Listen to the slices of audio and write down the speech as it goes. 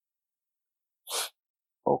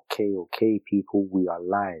Okay, people, we are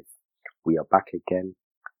live. We are back again.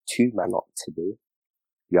 2 man up today.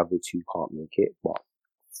 The other two can't make it, but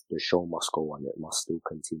the show must go on. It must still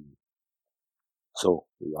continue. So,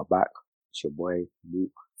 we are back. It's your boy,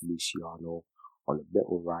 Luke Luciano, on the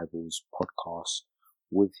Little Rivals podcast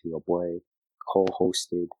with your boy,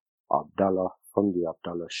 co-hosted Abdullah from the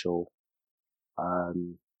Abdullah Show. Where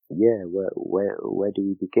do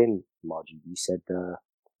we begin, Margie? You said,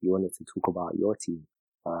 you wanted to talk about your team.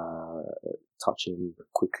 Touching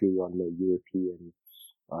quickly on the European,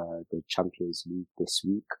 the Champions League this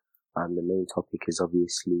week. And the main topic is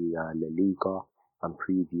obviously, La Liga and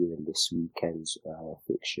previewing this weekend's,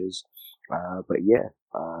 fixtures. I'll let you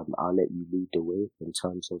lead the way in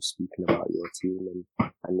terms of speaking about your team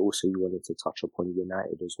and also you wanted to touch upon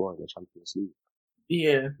United as well in the Champions League.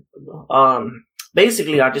 Yeah.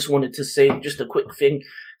 Basically I just wanted to say just a quick thing,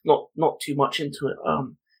 not too much into it.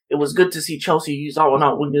 It was good to see Chelsea use out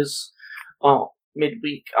wingers,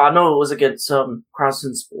 midweek. I know it was against,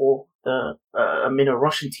 Krasnodar, the minor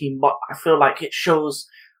Russian team, but I feel like it shows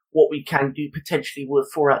what we can do potentially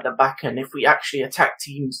with 4 at the back end if we actually attack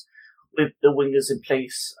teams with the wingers in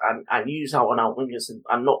place and use out wingers and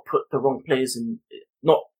not put the wrong players in,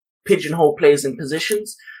 not pigeonhole players in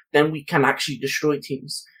positions, then we can actually destroy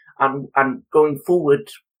teams. And going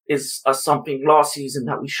forward is something last season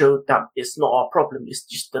that we showed that it's not our problem, it's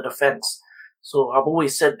just the defense. So I've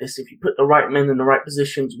always said this, if you put the right men in the right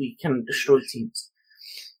positions, we can destroy teams.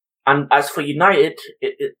 And as for United,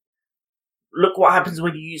 look what happens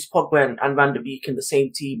when you use Pogba and Van der Beek in the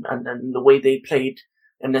same team and the way they played,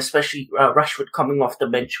 and especially Rashford coming off the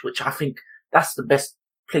bench, which I think that's the best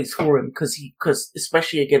place for him, because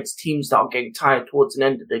especially against teams that are getting tired towards the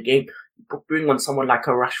end of the game, bring on someone like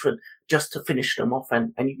a Rashford just to finish them off,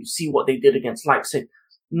 and you see what they did against Leipzig.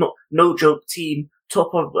 No joke team,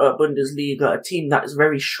 top of Bundesliga, a team that is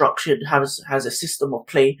very structured, has a system of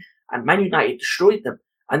play, and Man United destroyed them,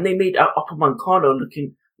 and they made Upamecano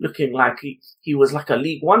looking like he was like a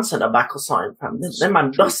League One centre back or something. Then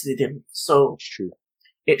man dusted him. So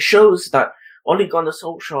it shows that Ole Gunnar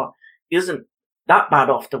Solskjaer isn't that bad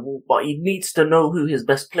off the ball, but he needs to know who his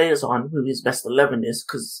best players are and who his best 11 is,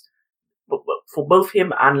 because for both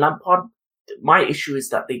him and Lampard, my issue is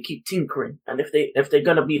that they keep tinkering, and if they're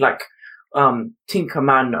gonna be like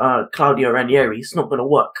Tinkerman, Claudio Ranieri, it's not gonna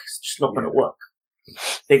work. It's just not gonna work.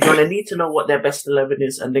 They're gonna need to know what their best 11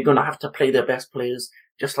 is, and they're gonna have to play their best players,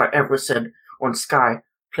 just like Everett said on Sky.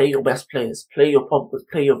 Play your best players, play your Pogba,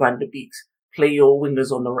 play your Van der Beeks, play your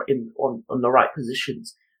wingers on the right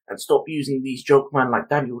positions, and stop using these joke man like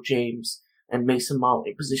Daniel James and Mason Mount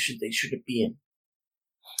in positions they shouldn't be in.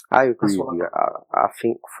 I agree with you. I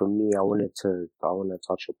think for me, I want to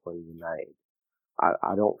touch upon United.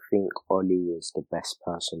 I don't think Oli is the best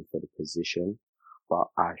person for the position, but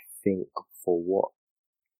I think for what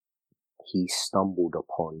he stumbled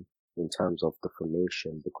upon in terms of the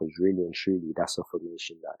formation, because really and truly that's a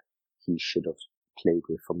formation that he should have played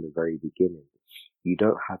with from the very beginning. You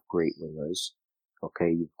don't have great wingers.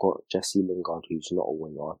 Okay, you've got Jesse Lingard, who's not a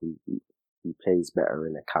winger. He plays better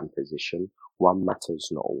in a cam position. Juan Mata's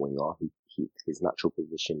not a winger. His natural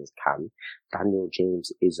position is cam. Daniel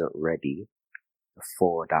James isn't ready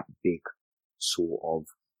for that big sort of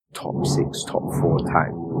top 6, top 4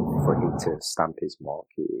 time for him to stamp his mark.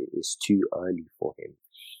 It's too early for him,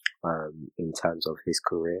 in terms of his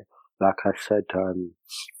career. Like I said,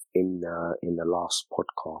 in the last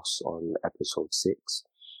podcast on episode 6,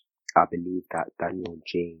 I believe that Daniel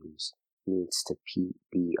James needs to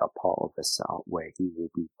be a part of a setup where he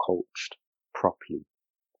will be coached properly.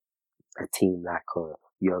 A team like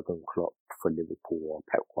Jurgen Klopp for Liverpool or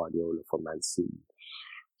Pep Guardiola for Man City,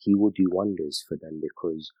 he will do wonders for them,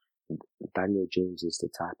 because Daniel James is the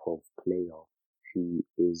type of player who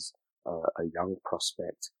is a young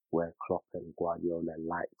prospect where Klopp and Guardiola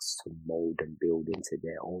likes to mold and build into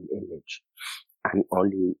their own image. And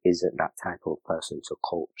Oli isn't that type of person to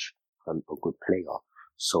coach a good player.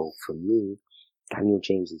 So for me, Daniel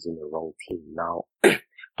James is in the wrong team. Now,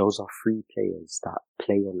 those are 3 players that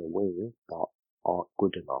play on the wing but aren't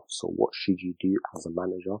good enough. So what should you do as a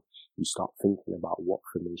manager? You start thinking about what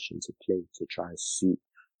formation to play to try and suit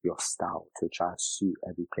your style, to try and suit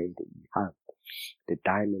every player that you have. The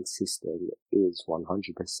diamond system is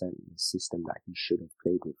 100% the system that he should have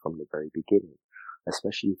played with from the very beginning,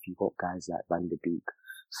 especially if you've got guys like Van der Beek,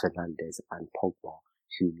 Fernandes and Pogba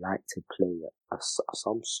who like to play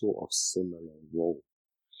some sort of similar role.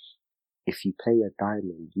 If you play a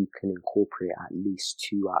diamond, you can incorporate at least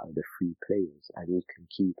 2 out of the 3 players, and you can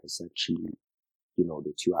keep essentially,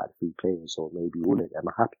 the 2 out of 3 players, or maybe all of them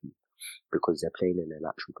are happy because they're playing in their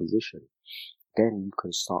natural position. then you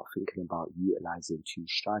can start thinking about utilizing two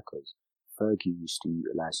strikers. Fergie used to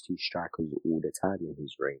utilize two strikers all the time in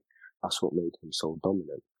his reign. That's what made him so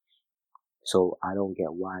dominant. So I don't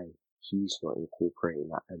get why he's not incorporating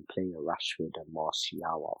that and playing Rashford and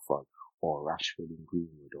Martial up front, or Rashford and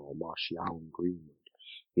Greenwood, or Martial and Greenwood.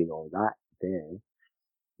 You know, that there,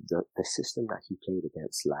 the system that he played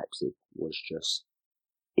against Leipzig was just,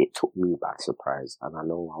 it took me by surprise. And I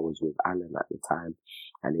know I was with Alan at the time,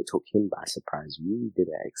 and it took him by surprise. We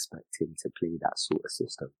didn't expect him to play that sort of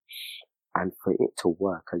system. And for it to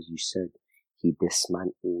work, as you said, he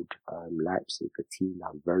dismantled Leipzig, a team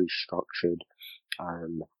that was very structured,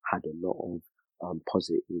 had a lot of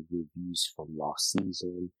positive reviews from last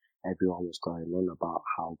season. Everyone was going on about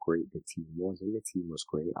how great the team was, and the team was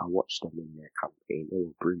great. I watched them in their campaign. They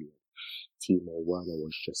were brilliant. Timo Werner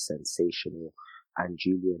was just sensational, and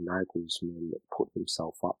Julian Nagelsmann put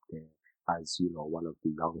himself up there as, you know, one of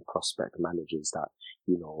the young prospect managers that,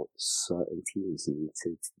 you know, certain teams need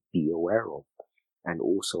to be aware of. And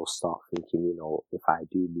also start thinking, you know, if I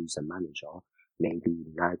do lose a manager, maybe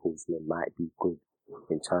Nagelsmann might be good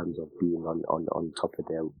in terms of being on top of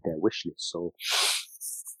their wish list. So,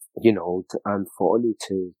 you know, for Oli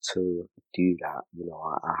to do that, you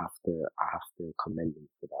know, I have to commend him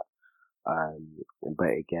for that.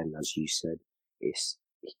 But again, as you said,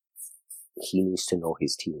 he needs to know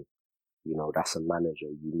his team. You know, that's a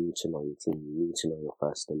manager. You need to know your team. You need to know your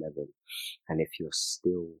first 11. And if you're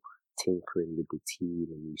still tinkering with the team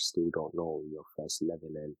and you still don't know your first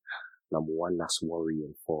 11, then number one, that's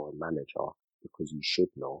worrying for a manager, because you should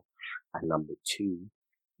know. And number two,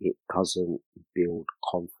 it doesn't build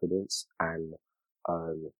confidence and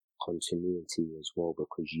continuity as well,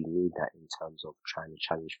 because you need that in terms of trying to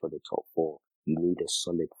challenge for the top four. You need a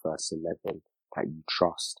solid first 11 that you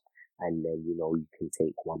trust, and then, you know, you can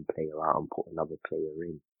take one player out and put another player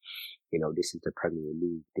in. You know, this is the Premier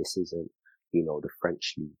League. This isn't, you know, the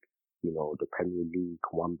French league. You know, the Premier League,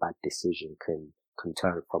 one bad decision can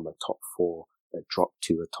turn from a top four, a drop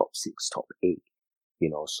to a top six, top eight. You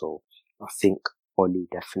know, so I think Oli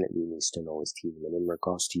definitely needs to know his team. And in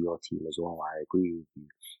regards to your team as well, I agree with you.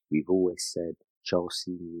 We've always said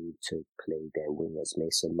Chelsea need to play their wingers.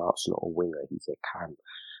 Mason Mount's not a winger, he's a cam.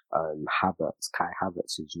 Kai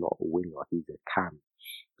Havertz is not a winger, he's a cam.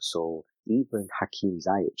 So even Hakim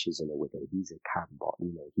Ziyech isn't a winger, he's a cam, but,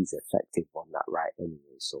 you know, he's effective on that right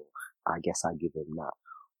anyway. So I guess I give him that.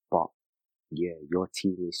 But yeah, your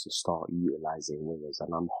team needs to start utilizing wingers,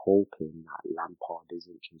 and I'm hoping that Lampard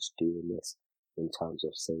isn't just doing this in terms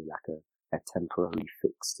of, say, like a temporary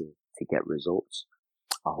fix to get results.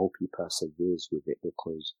 I hope he perseveres with it,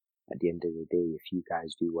 because at the end of the day, if you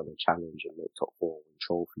guys do want to challenge and make top four and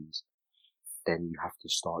trophies, then you have to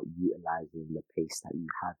start utilizing the pace that you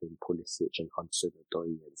have in Pulisic and Hudson-Odoi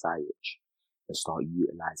and Ziyech, and start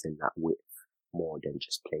utilizing that width more than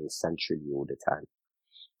just playing centrally all the time.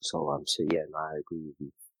 So yeah, no, I agree with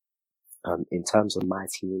you. In terms of my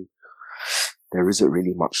team, there isn't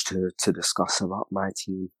really much to discuss about my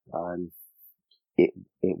team. It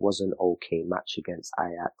was an okay match against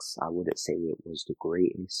Ajax. I wouldn't say it was the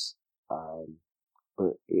greatest,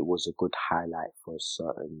 but it was a good highlight for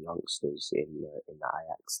certain youngsters in the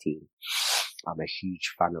Ajax team. I'm a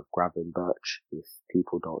huge fan of Gravenberch. If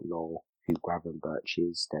people don't know who Gravenberch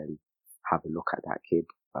is, then have a look at that kid.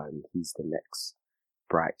 He's the next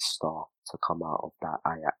bright star to come out of that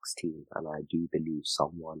Ajax team, and I do believe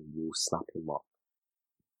someone will snap him up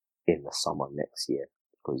in the summer next year,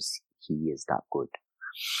 because he is that good.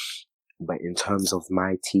 But in terms of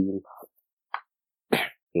my team,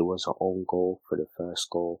 it was an own goal for the first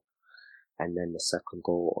goal, and then the second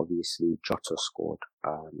goal, obviously, Jota scored.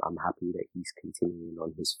 I'm happy that he's continuing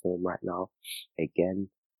on his form right now. Again,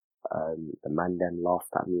 the man then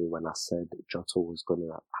laughed at me when I said Jota was going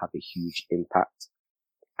to have a huge impact,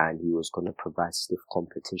 and he was going to provide stiff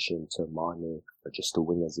competition to Mane, or just the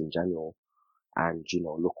wingers in general. And, you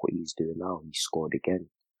know, look what he's doing now. He scored again.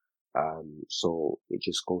 So it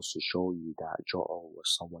just goes to show you that Jota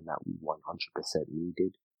was someone that we 100%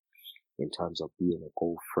 needed in terms of being a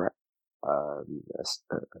goal threat. A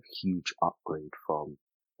huge upgrade from,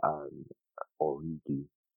 Origi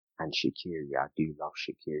and Shaqiri. I do love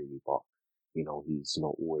Shaqiri, but, you know, he's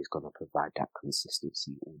not always going to provide that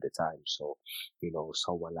consistency all the time. So, you know,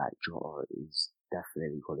 someone like Jota is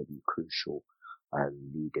definitely going to be crucial,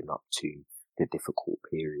 leading up to the difficult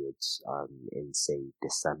periods, in, say,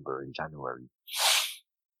 December and January.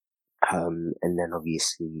 And then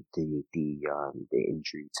obviously the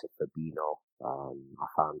injury to Fabinho, I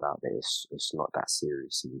found out that it's not that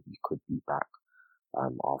serious, and he could be back,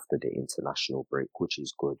 after the international break, which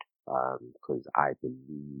is good, because I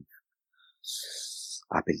believe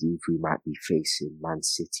I believe we might be facing Man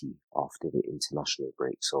City after the international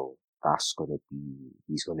break, so he's gonna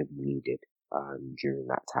be needed during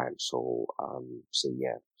that time. So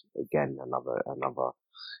yeah, again another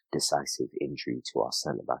decisive injury to our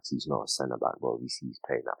centre backs. He's not a centre back, but obviously he's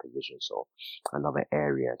playing that position, so another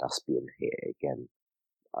area that's being hit again.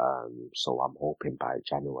 So I'm hoping by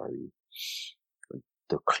January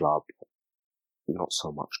the club, not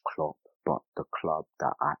so much Klopp, but the club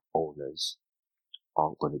that owners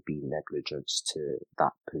aren't going to be negligent to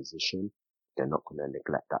that position. They're not going to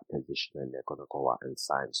neglect that position, and they're going to go out and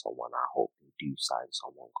sign someone. I hope they do sign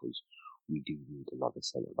someone, because we do need another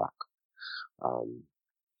centre back.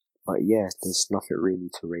 But yeah, there's nothing really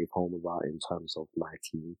to rave home about in terms of my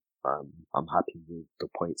team. I'm happy with the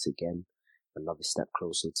points again. Another step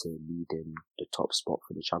closer to leading the top spot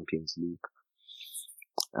for the Champions League.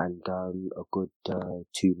 And a good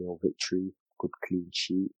 2-0 victory, good clean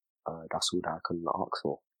sheet. That's all that I can ask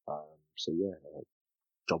for. So yeah,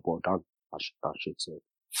 job well done, I should say.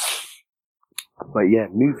 But yeah,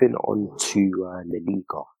 moving on to La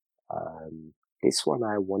Liga. This one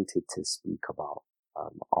I wanted to speak about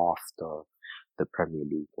after the Premier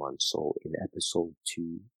League one. So in episode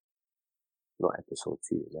 3,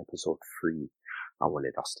 I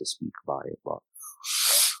wanted us to speak about it, but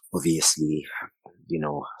obviously,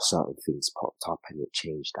 certain things popped up and it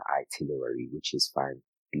changed the itinerary, which is fine.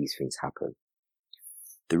 These things happen.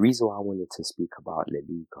 The reason why I wanted to speak about La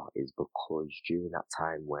Liga is because during that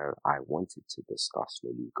time where I wanted to discuss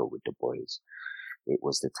La Liga with the boys, it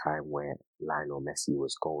was the time where Lionel Messi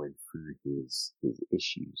was going through his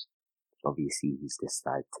issues. Obviously, he's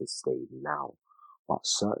decided to stay now, but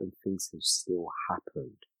certain things have still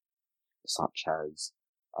happened, such as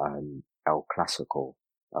El Clasico.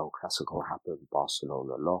 El Clasico happened,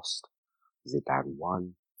 Barcelona lost, Zidane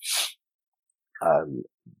won.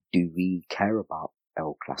 Do we care about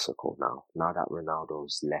El Clasico now? Now that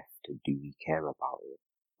Ronaldo's left, do we care about it?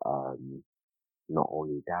 Not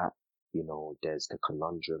only that, there's the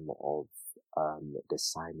conundrum of the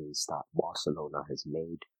signings that Barcelona has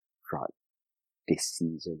made throughout this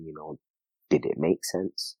season. Did it make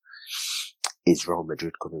sense? Is Real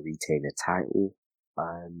Madrid going to retain a title?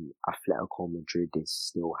 Atletico Madrid is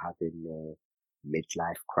still having a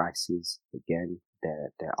midlife crisis again.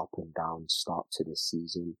 Their up and down start to the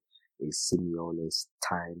season. Is Simeone's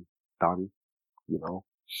time done?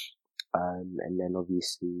 And then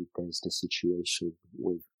obviously there's the situation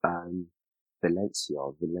with Valencia.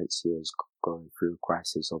 Valencia is going through a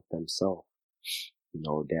crisis of themselves.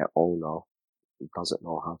 Their owner doesn't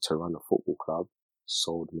know how to run a football club,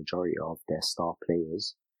 sold majority of their star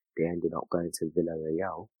players. They ended up going to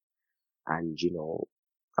Villarreal, and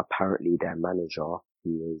apparently their manager,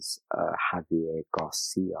 who is Javier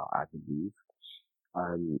Garcia, I believe,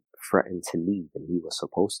 threatened to leave, and he was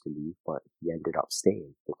supposed to leave, but he ended up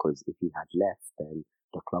staying, because if he had left, then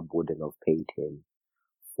the club wouldn't have paid him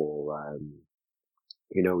for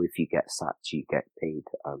if you get sacked, you get paid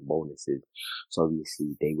bonuses. So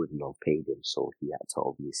obviously they wouldn't have paid him, so he had to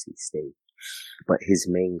obviously stay. But his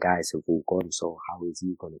main guys have all gone, so how is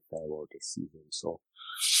he going to fare well this season? So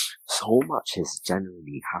much has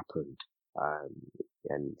generally happened.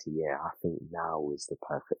 And yeah, I think now is the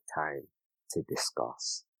perfect time to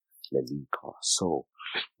discuss La Liga. So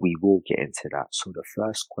we will get into that. So the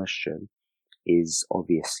first question is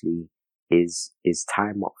obviously, is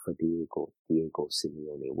time up for Diego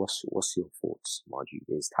Simeone? What's your thoughts, Margie?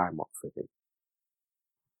 Is time up for him?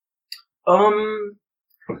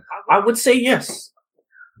 I would say yes.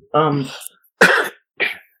 For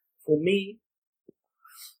me,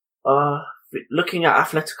 looking at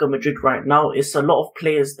Atletico Madrid right now, it's a lot of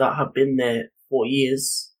players that have been there for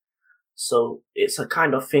years. So it's a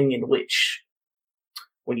kind of thing in which,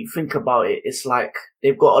 when you think about it, it's like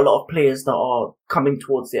they've got a lot of players that are coming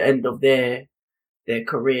towards the end of their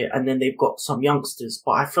career, and then they've got some youngsters.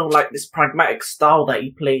 But I feel like this pragmatic style that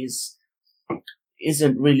he plays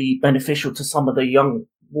isn't really beneficial to some of the young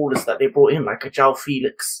ballers that they brought in, like a João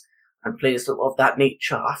Felix and players of that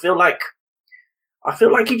nature. I feel like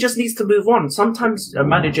he just needs to move on. Sometimes a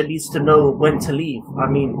manager needs to know when to leave. I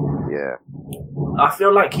mean, yeah, I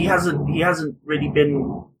feel like he hasn't really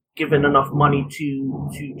been given enough money to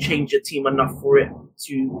change a team enough for it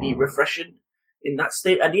to be refreshing in that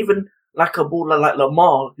state. And even like a baller like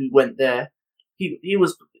Lamar, who went there, he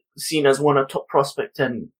was seen as one of top prospect,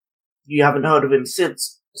 and you haven't heard of him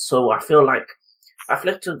since. So I feel like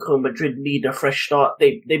Atletico Madrid need a fresh start.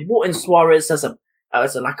 They brought in Suarez as a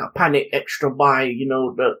panic extra buy,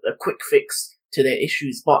 a quick fix to their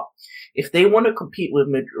issues. But if they want to compete with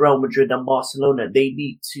Real Madrid and Barcelona, they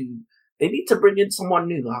need to bring in someone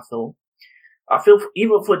new, I feel. I feel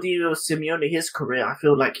even for Diego Simeone, his career, I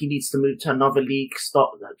feel like he needs to move to another league,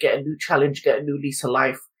 get a new challenge, get a new lease of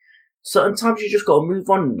life. Certain times you just got to move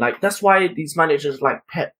on. Like, that's why these managers like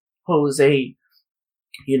Pep, Jose,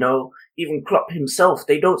 even Klopp himself,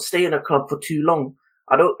 they don't stay in a club for too long.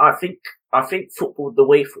 I think football, the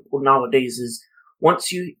way football nowadays is,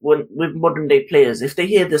 with modern day players, if they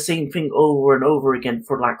hear the same thing over and over again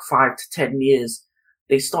for like 5 to 10 years,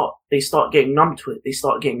 they start getting numb to it. They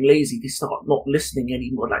start getting lazy. They start not listening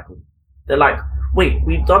anymore. Like, they're like, wait,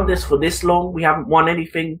 we've done this for this long. We haven't won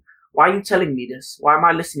anything. Why are you telling me this? Why am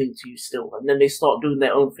I listening to you still? And then they start doing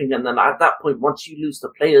their own thing. And then at that point, once you lose the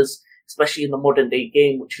players, especially in the modern day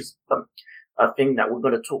game, which is a thing that we're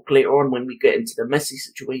going to talk later on when we get into the Messi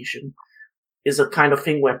situation, is a kind of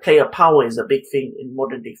thing where player power is a big thing in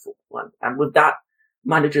modern day football. And with that,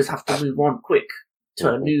 managers have to move on quick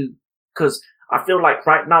to a new, because I feel like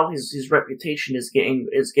right now his reputation is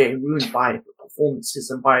getting ruined by performances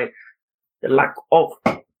and by the lack of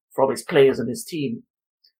from his players and his team.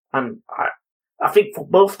 And I think for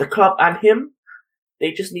both the club and him,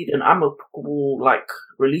 they just need an amicable,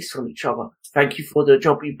 release from each other. Thank you for the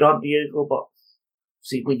job you've done, Diego, but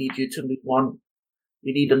see, we need you to move on.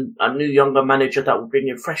 We need a new, younger manager that will bring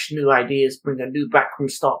in fresh new ideas, bring a new backroom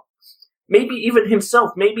staff. Maybe even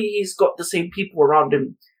himself. Maybe he's got the same people around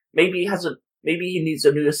him. Maybe he needs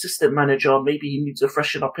a new assistant manager. Maybe he needs to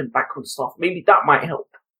freshen up in backroom staff. Maybe that might help.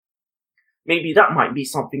 Maybe that might be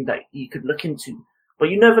something that you could look into. But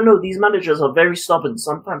you never know. These managers are very stubborn.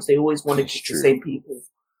 Sometimes they always want to keep the same people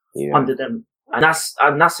under them. And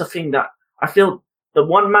that's the thing that I feel the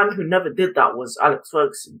one man who never did that was Alex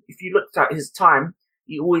Ferguson. If you looked at his time,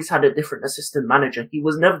 he always had a different assistant manager. He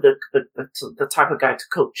was never the type of guy to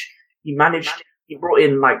coach. He brought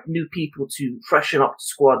in new people to freshen up the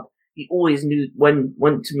squad. He always knew when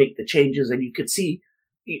to make the changes, and you could see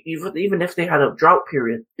even if they had a drought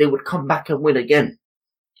period, they would come back and win again.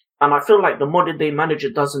 And I feel like the modern day manager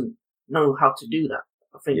doesn't know how to do that.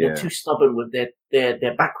 I think they're too stubborn with their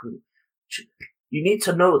backroom. You need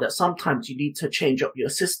to know that sometimes you need to change up your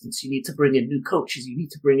assistants. You need to bring in new coaches. You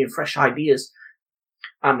need to bring in fresh ideas.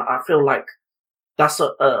 And I feel like that's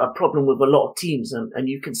a problem with a lot of teams. And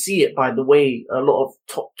you can see it by the way a lot of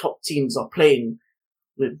top teams are playing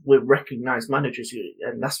with recognized managers.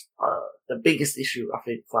 And that's the biggest issue, I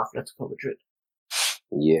think, for Atletico Madrid.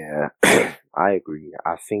 Yeah, I agree.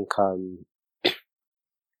 I think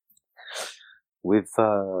with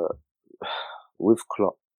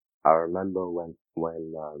Klopp, I remember when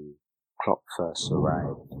Klopp first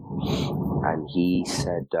arrived, and he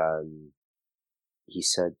said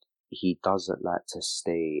he doesn't like to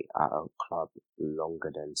stay at a club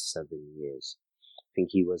longer than 7 years. I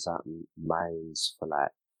think he was at Mainz for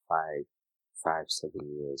 7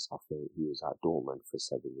 years. I think he was at Dortmund for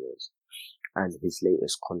 7 years. And his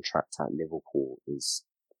latest contract at Liverpool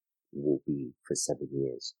will be for 7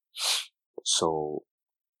 years. So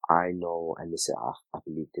I know, and I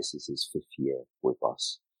believe this is his 5th year with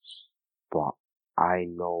us, but I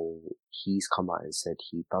know he's come out and said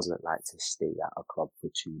he doesn't like to stay at a club for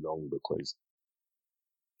too long because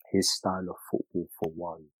his style of football, for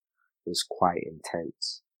one, is quite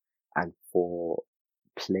intense, and for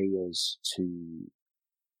players to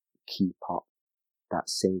keep up that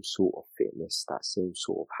same sort of fitness, that same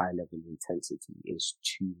sort of high level intensity is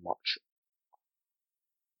too much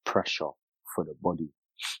pressure for the body.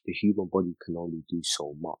 The human body can only do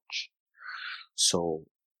so much. So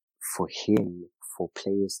for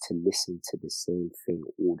players to listen to the same thing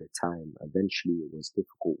all the time, eventually it was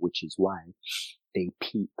difficult, which is why they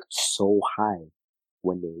peaked so high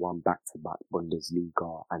when they won back-to-back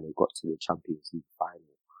Bundesliga and they got to the Champions League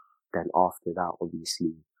final. Then after that,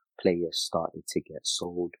 obviously, players started to get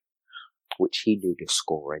sold, which he knew the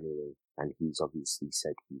score anyway, and he's obviously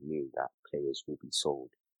said he knew that players will be sold.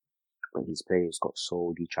 When his players got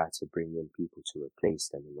sold, he tried to bring in people to replace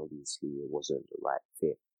them, and obviously it wasn't the right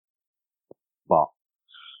fit. But,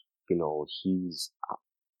 he's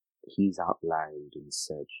outlined and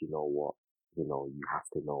said, you know what, you have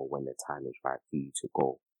to know when the time is right for you to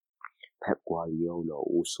go. Pep Guardiola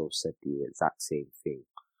also said the exact same thing.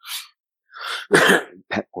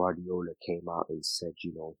 Pep Guardiola came out and said,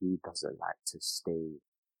 he doesn't like to stay,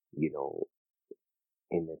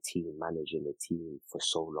 in the team, managing the team for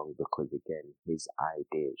so long because, again, his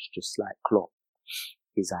ideas, just like Klopp,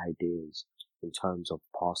 his ideas in terms of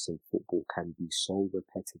passing football can be so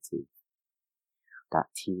repetitive that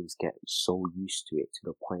teams get so used to it to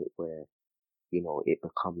the point where, it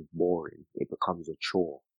becomes boring. It becomes a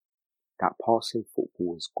chore. That passing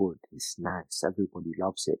football is good. It's nice. Everybody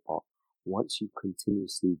loves it. But once you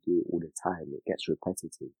continuously do it all the time, it gets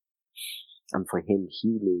repetitive. And for him, he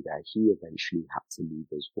knew that he eventually had to leave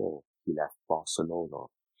as well. He left Barcelona.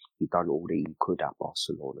 He done all that he could at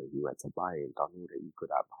Barcelona. He went to Bayern, done all that he could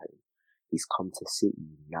at Bayern. He's come to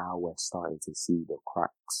City. Now we're starting to see the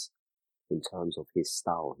cracks in terms of his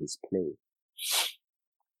style, his play.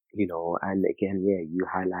 You know, and again, yeah, you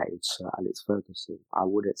highlighted Sir Alex Ferguson. I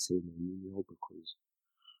wouldn't say Mourinho because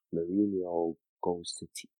Mourinho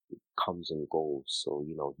comes and goes. So,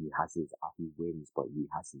 you know, he wins, but he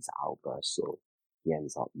has his outbursts. So he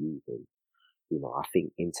ends up leaving. You know, I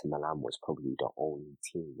think Inter Milan was probably the only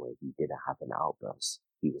team where he didn't have an outburst.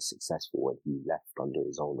 He was successful when he left under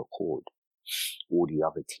his own accord. All the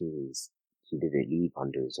other teams, he didn't leave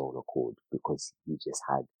under his own accord because he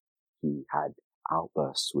had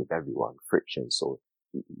outbursts with everyone, friction. So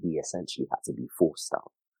he essentially had to be forced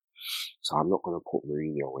out. So I'm not going to put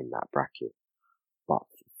Mourinho in that bracket. But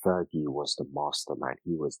Fergie was the mastermind.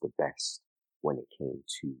 He was the best when it came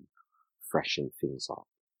to freshen things up.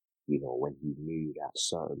 You know, when he knew that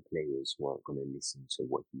certain players weren't going to listen to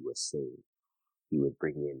what he was saying, he would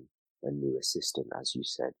bring in a new assistant, as you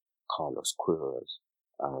said, Carlos Queiroz,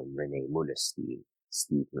 Rene Mullerstein,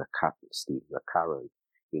 Steve McCarron.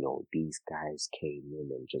 You know, these guys came in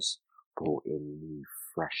and just brought in new,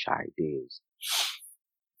 fresh ideas.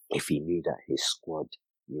 If he knew that his squad,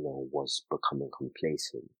 you know, was becoming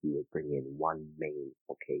complacent, he would bring in one main,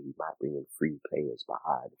 okay, he might bring in 3 players, but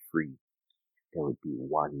out of the 3, there would be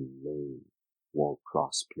one main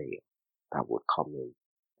world-class player that would come in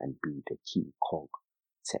and be the key cog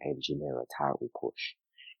to engineer a title push.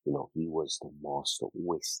 You know, he was the master,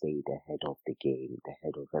 always stayed ahead of the game,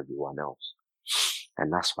 ahead of everyone else.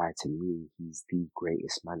 And that's why, to me, he's the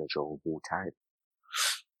greatest manager of all time.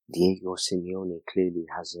 Diego Simeone clearly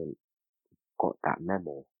hasn't got that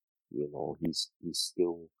memo. You know, he's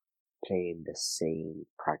still playing the same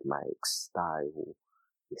pragmatic style,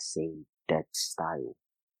 the same dead style.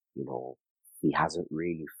 You know, he hasn't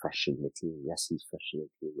really freshened the team. Yes, he's freshened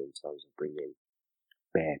the team in terms of bringing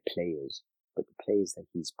bare players, but the players that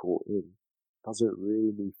he's brought in doesn't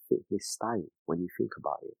really fit his style when you think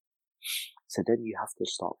about it. So then you have to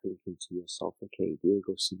start thinking to yourself, okay,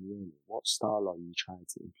 Diego Simeone, what style are you trying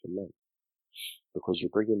to implement? Because you're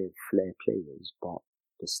bringing in flair players, but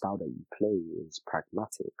the style that you play is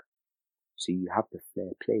pragmatic. So you have the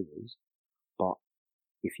flair players, but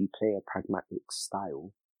if you play a pragmatic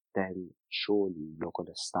style, then surely you're going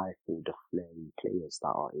to stifle the flary players that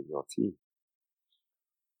are in your team.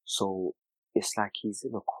 So it's like he's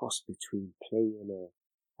in a cross between playing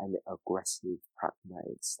an aggressive,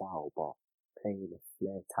 pragmatic style, but playing a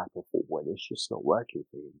flair type of football. It's just not working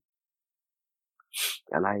for him.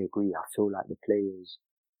 And I agree. I feel like the players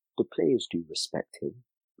do respect him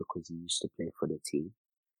because he used to play for the team.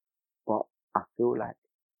 But I feel like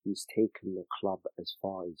he's taken the club as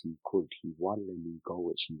far as he could. He won the Liga,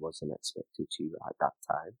 which he wasn't expected to at that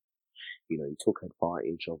time. You know, he took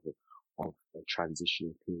advantage of a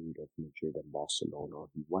transitional period of Madrid and Barcelona.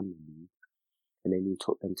 He won the league, and then he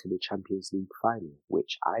took them to the Champions League final,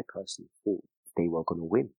 which I personally thought they were going to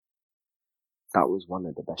win. That was one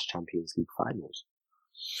of the best Champions League finals.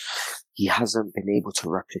 He hasn't been able to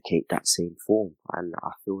replicate that same form, and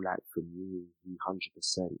I feel like for me, he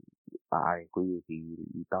 100%, I agree with you,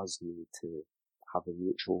 he does need to have a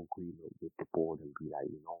mutual agreement with the board and be like,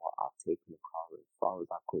 you know what, I've taken the car as far as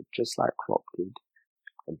I could, just like Klopp did,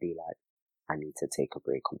 and be like, I need to take a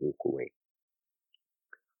break and walk away.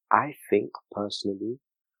 I think, personally,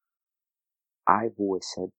 I've always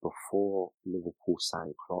said before Liverpool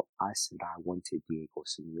signed Klopp, I said I wanted Diego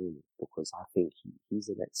Simeone because I think he's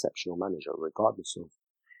an exceptional manager, regardless of,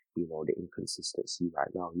 you know, the inconsistency right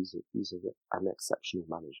now. He's an exceptional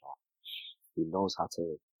manager. He knows how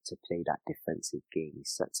to play that defensive game. He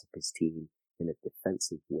sets up his team in a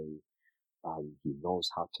defensive way. He knows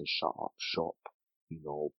how to shut up shop, you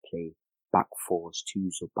know, play back fours,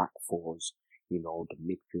 twos or back fours. You know, the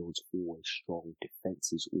midfield's always strong,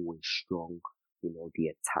 defense is always strong. You know, the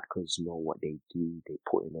attackers know what they do. They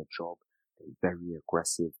put in a job. They're very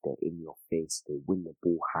aggressive. They're in your face. They win the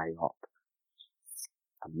ball high up.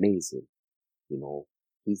 Amazing. You know,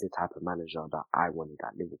 he's the type of manager that I wanted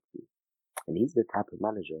at Liverpool. And he's the type of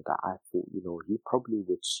manager that I thought, you know, he probably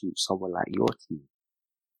would suit someone like your team.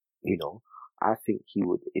 You know, I think he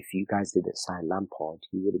would, if you guys didn't sign Lampard,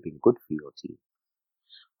 he would have been good for your team.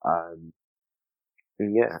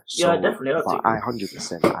 Yeah, so, yeah, definitely. But I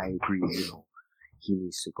 100%, I agree, you know, he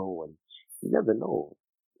needs to go, and you never know.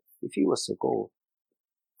 If he was to go,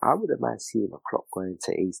 I wouldn't mind seeing a Klopp going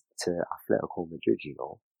to Atletico Madrid, you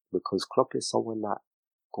know, because Klopp is someone that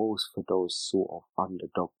goes for those sort of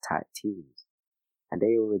underdog type teams. and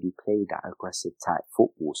they already play that aggressive type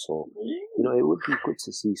football. So, you know, it would be good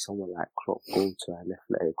to see someone like Klopp go to an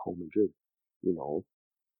Atletico Madrid, you know,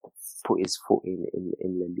 put his foot in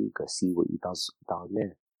La Liga, see what he does down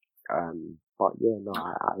there. But yeah, no,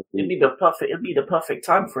 it'd be the perfect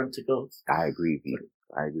time for him to go. I agree with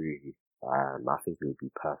you. I think it would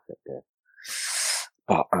be perfect there.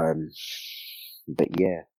 But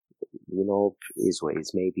yeah, you know, is what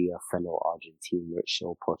is. Maybe a fellow Argentine,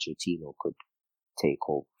 Mauricio Pochettino, could take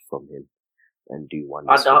over from him and do one.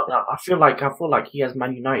 I feel like he has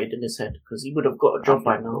Man United in his head, because he would have got a job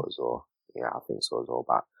by now. So. Yeah, I think so as well.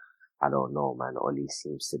 But I don't know, man. Oli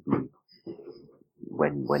seems to be,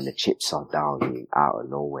 when the chips are down, out of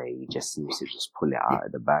nowhere, he just seems to just pull it out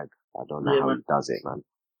of the bag. I don't know how he does it, man.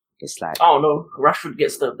 It's like, I don't know. Rashford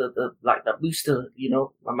gets the booster, you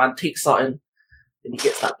know. My man takes something, and he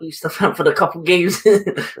gets that booster for the couple games.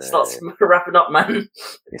 Starts wrapping up, man.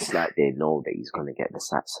 It's like they know that he's gonna get the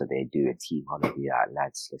sack, so they do a team holiday. Like,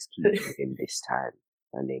 lads, let's keep him this time.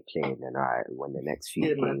 And they play, and then when the next few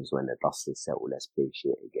games, when the dust is settled, let's play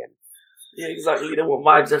shit again. Yeah, exactly. They want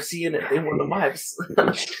vibes. I've seen it. They want the vibes.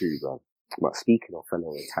 It's true, bro. But speaking of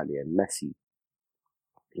fellow Italian,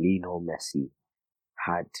 Lionel Messi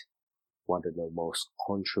had one of the most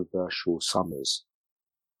controversial summers.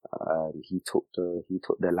 He took the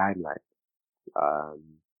limelight.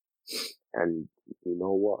 And you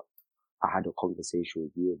know what? I had a conversation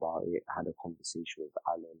with you about it. I had a conversation with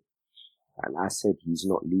Alan. And I said he's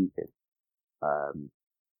not leaving.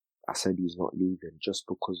 I said he's not leaving just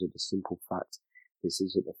because of the simple fact this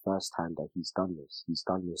isn't the first time that he's done this. He's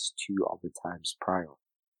done this 2 other times prior,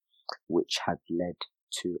 which had led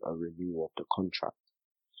to a renewal of the contract.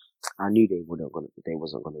 I knew they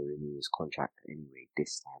wasn't gonna renew his contract anyway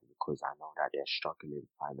this time, because I know that they're struggling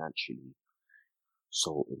financially.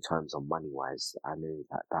 So in terms of money wise, I knew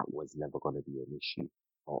that was never gonna be an issue,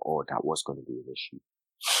 or that was gonna be an issue.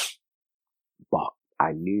 But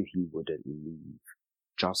I knew he wouldn't leave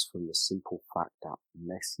just from the simple fact that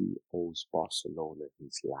Messi owes Barcelona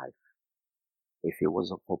his life. If it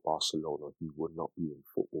wasn't for Barcelona, he would not be in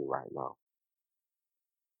football right now.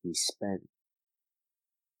 He spent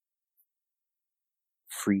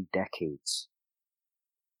 3 decades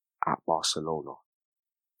at Barcelona.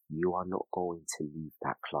 You are not going to leave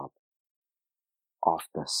that club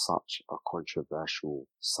after such a controversial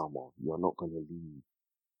summer. You're not going to leave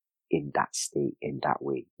in that state, in that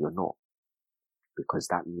way. You're not. Because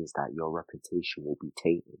that means that your reputation will be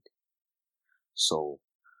tainted. So,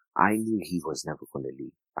 I knew he was never going to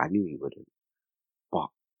leave. I knew he wouldn't. But,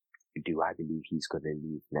 do I believe he's going to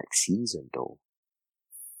leave next season though?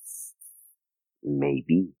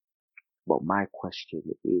 Maybe. But my question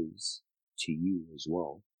is to you as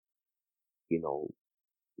well, you know,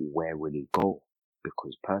 where will he go?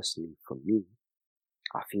 Because personally for me,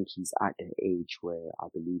 I think he's at the age where I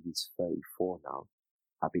believe he's 34 now.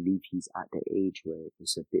 I believe he's at the age where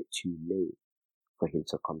it's a bit too late for him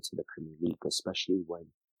to come to the Premier League, especially when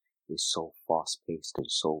it's so fast-paced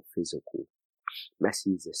and so physical.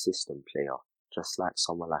 Messi is a system player, just like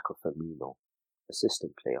someone like a Firmino, a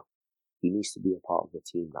system player. He needs to be a part of the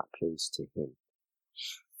team that plays to him.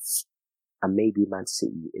 And maybe Man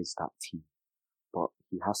City is that team, but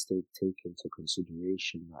he has to take into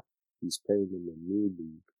consideration that he's playing in a new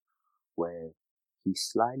league where he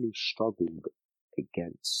slightly struggled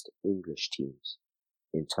against English teams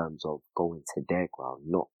in terms of going to their ground,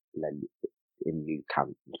 not in Nou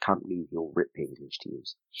Camp. Camp Nou, he'll rip English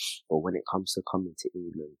teams. But when it comes to coming to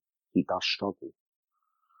England, he does struggle.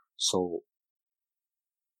 So,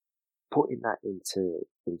 putting that into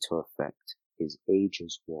effect, his age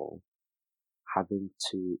as well, having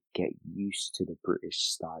to get used to the British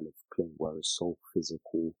style of play where it's so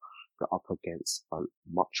physical, you're up against a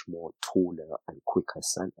much more taller and quicker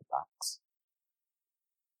centre backs.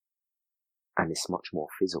 And it's much more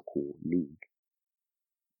physical league.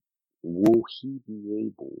 Will he be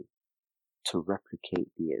able to replicate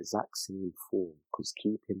the exact same form? Because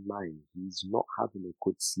keep in mind, he's not having a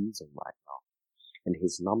good season right now. And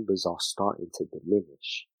his numbers are starting to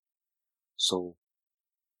diminish. So,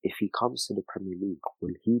 if he comes to the Premier League,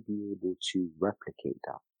 will he be able to replicate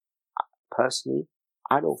that? Personally,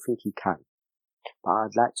 I don't think he can. But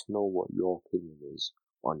I'd like to know what your opinion is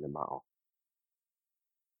on the matter.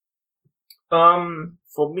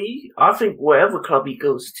 For me, I think wherever club he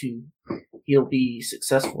goes to, he'll be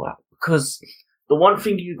successful at. Because the one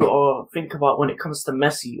thing you gotta think about when it comes to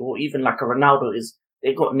Messi or even like a Ronaldo is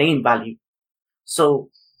they got name value. So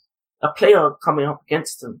a player coming up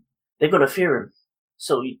against him, they're gonna fear him.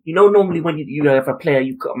 So you know, normally when you have a player,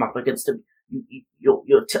 you come up against him,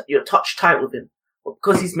 you're touch tight with him. But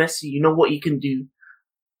because he's Messi, you know what he can do.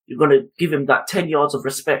 you're going to give him that 10 yards of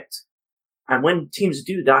respect. And when teams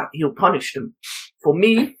do that, he'll punish them. For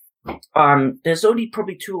me, there's only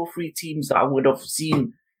probably 2 or 3 teams that I would have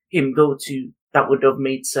seen him go to that would have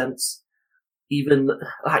made sense.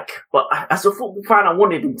 But as a football fan, I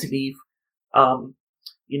wanted him to leave.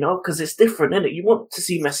 Cause it's different, innit? You want to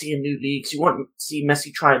see Messi in new leagues. You want to see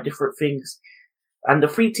Messi try different things. And the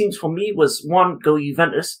 3 teams for me was 1, go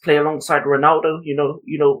Juventus, play alongside Ronaldo,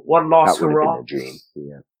 one last hurrah. That would have been a dream,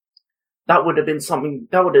 yeah. That would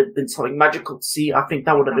have been something magical to see. I think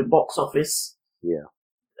that would have been box office. Yeah.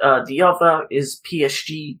 The other is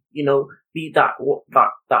PSG, be that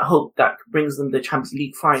hope that brings them the Champions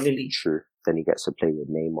League finally. True. Then he gets to play with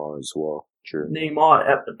Neymar as well. True.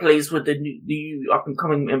 Neymar plays with the new up and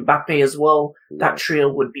coming Mbappe as well. Yeah. That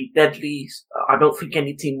trio would be deadly. I don't think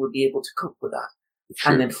any team would be able to cope with that.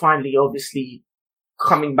 True. And then finally, obviously,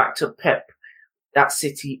 coming back to Pep, that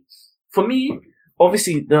City. For me,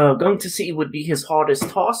 obviously, going to City would be his hardest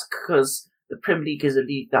task because the Premier League is a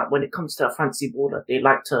league that when it comes to a fancy baller, they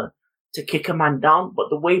like to kick a man down. But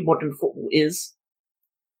the way modern football is,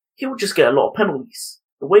 he will just get a lot of penalties.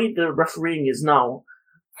 The way the refereeing is now,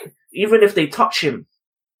 even if they touch him,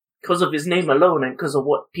 because of his name alone and because of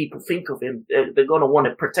what people think of him, they're going to want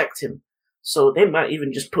to protect him. So they might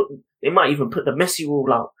even put the Messi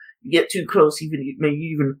rule out. You get too close,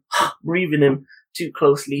 maybe breathing him too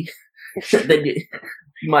closely, then you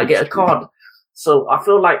might get a card. So I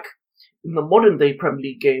feel like in the modern day Premier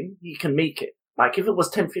League game, he can make it. Like if it was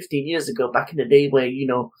 10, 15 years ago, back in the day where,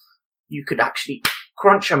 you could actually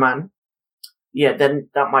crunch a man, yeah, then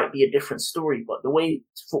that might be a different story. But the way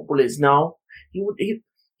football is now,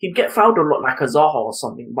 he'd get fouled a lot like a Zaha or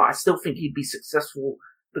something, but I still think he'd be successful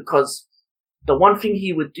because the one thing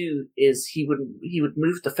he would do is he would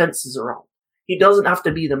move defenses around. He doesn't have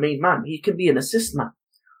to be the main man. He can be an assist man.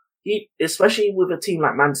 Especially with a team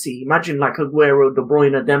like Man City, imagine like Aguero, De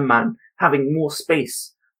Bruyne, them man having more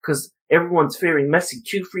space because everyone's fearing Messi.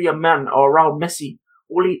 2-3 men are around Messi.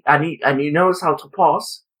 And he knows how to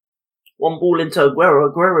pass. One ball into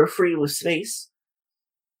Aguero free with space.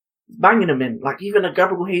 He's banging him in. Like even a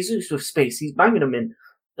Gabriel Jesus with space, he's banging him in.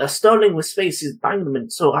 Sterling with space, he's banging him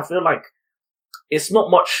in. So I feel like it's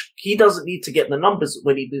not much. He doesn't need to get the numbers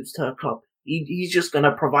when he moves to a club. He's just going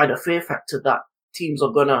to provide a fear factor that teams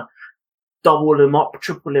are going to double him up,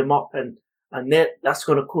 triple him up, and that's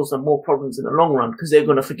going to cause them more problems in the long run because they're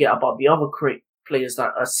going to forget about the other great players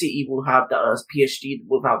that a City will have, that a PSG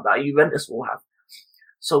will have, that a Juventus will have.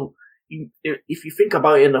 So if you think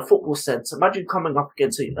about it in a football sense, imagine coming up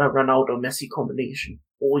against a Ronaldo-Messi combination.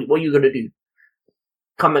 What are you going to do?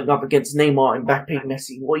 Coming up against Neymar, Mbappe,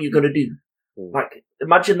 Messi, what are you going to do? Like,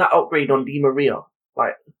 imagine that upgrade on Di Maria.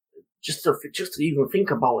 Like, just to even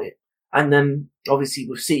think about it. And then, obviously,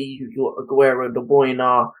 with City, you've got Aguero, De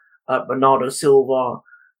Bruyne, Bernardo Silva,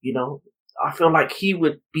 I feel like he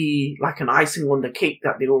would be like an icing on the cake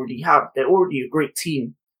that they already have. They're already a great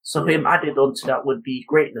team. So him added onto that would be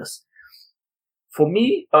greatness. For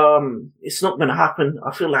me, it's not going to happen.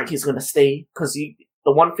 I feel like he's going to stay because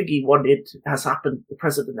the one thing he wanted has happened. The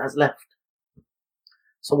president has left.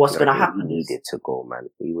 So what's going to happen? He needed to go, man.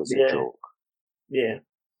 He was a joke. Yeah.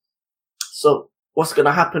 So what's going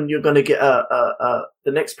to happen? You're going to get the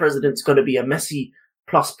next president's going to be a Messi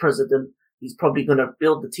plus president. He's probably going to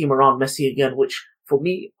build the team around Messi again, which for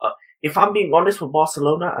me, if I'm being honest with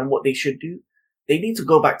Barcelona and what they should do, they need to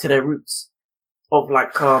go back to their roots of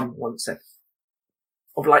like, of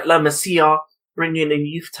like La Masia, bringing in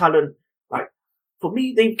youth talent. Like, for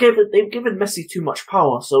me, they've given Messi too much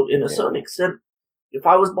power. So in a certain extent, if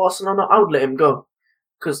I was Barcelona, I would let him go.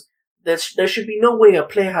 Because there should be no way a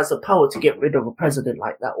player has the power to get rid of a president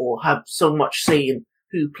like that or have so much say in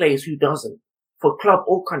who plays, who doesn't, for club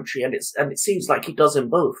or country. And it seems like he does in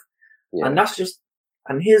both. Yeah.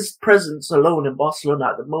 And his presence alone in Barcelona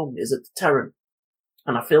at the moment is a deterrent.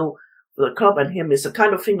 And I feel for the club and him, it's a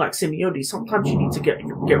kind of thing like Simeone. Sometimes you need to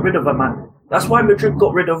get rid of a man. That's why Madrid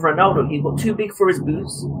got rid of Ronaldo. He got too big for his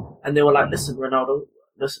boots. And they were like, listen, Ronaldo,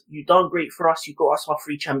 listen, you done great for us. You got us our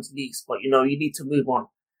 3 Champions Leagues, but you need to move on.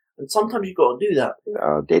 And sometimes you got to do that.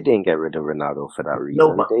 No, they didn't get rid of Ronaldo for that reason.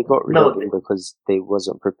 No, they got rid of him because they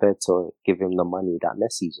wasn't prepared to give him the money that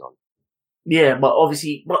Messi's on. Yeah, but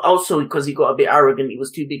also because he got a bit arrogant. He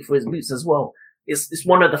was too big for his boots as well. It's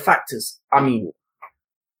one of the factors. I mean,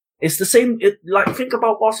 it's the same. Like, think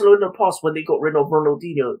about Barcelona in the past when they got rid of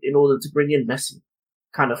Ronaldinho in order to bring in Messi,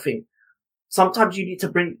 kind of thing. Sometimes you need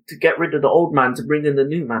to get rid of the old man to bring in the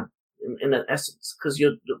new man, in essence, because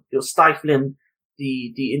you're stifling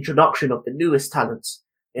the introduction of the newest talents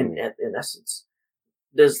in essence.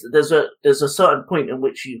 there's a certain point in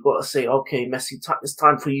which you've got to say, okay, Messi, it's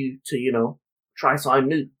time for you to, try something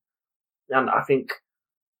new. And I think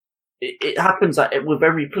it happens with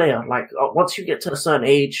every player. Like, once you get to a certain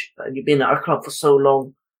age and you've been at a club for so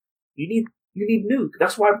long, you need new.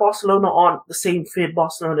 That's why Barcelona aren't the same feared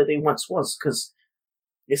Barcelona they once was, because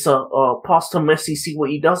it's a pass to Messi, see what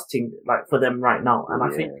he does thing, like, for them right now. And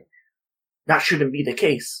I think that shouldn't be the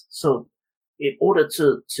case. So in order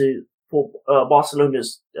for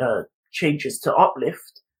Barcelona's changes to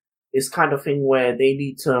uplift, is kind of thing where they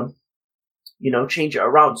need to, change it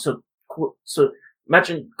around. So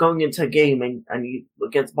imagine going into a game and you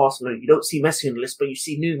against Barcelona, you don't see Messi on the list, but you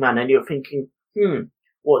see new man, and you're thinking,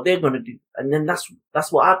 what they're gonna do, and then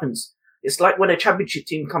that's what happens. It's like when a championship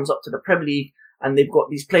team comes up to the Premier League and they've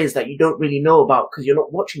got these players that you don't really know about because you're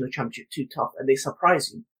not watching the championship too tough, and they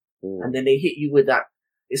surprise you, and then they hit you with that.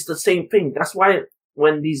 It's the same thing. That's why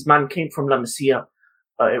when these men came from La Masia,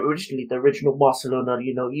 originally the original Barcelona,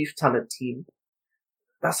 youth talent team,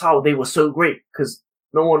 that's how they were so great, because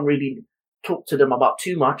no one really talked to them about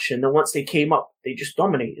too much, and then once they came up, they just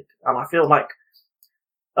dominated. And I feel like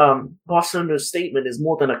Barcelona's statement is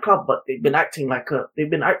more than a club, but they've been acting like a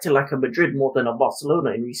Madrid more than a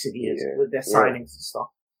Barcelona in recent years with their signings and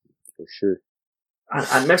stuff. For sure.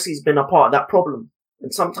 And Messi's been a part of that problem,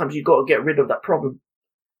 and sometimes you got to get rid of that problem,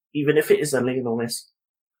 even if it is a Lionel Messi.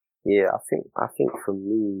 Yeah, I think for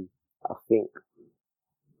me, I think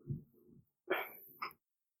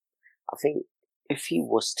if he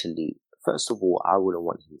was to leave, first of all, I wouldn't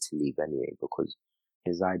want him to leave anyway, because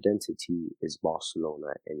his identity is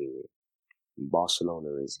Barcelona anyway.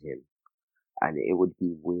 Barcelona is him. And it would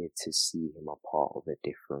be weird to see him a part of a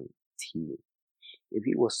different team. If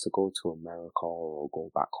he was to go to America or go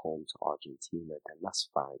back home to Argentina, then that's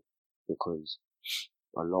fine, because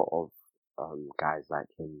a lot of guys like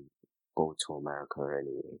him go to America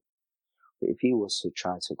anyway. But if he was to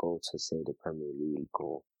try to go to, say, the Premier League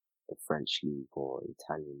or the French League or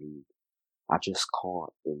Italian League, I just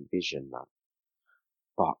can't envision that.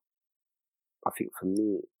 But I think for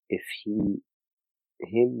me, if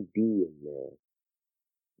him being there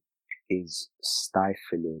is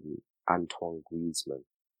stifling Antoine Griezmann,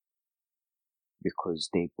 because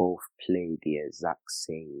they both play the exact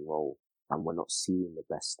same role, and we're not seeing the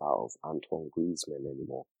best out of Antoine Griezmann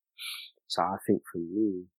anymore. So I think for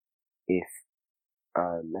me, if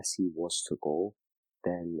Messi was to go,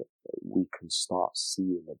 then we can start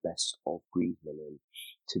seeing the best of Griezmann. And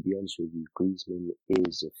to be honest with you, Griezmann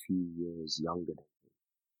is a few years younger than him.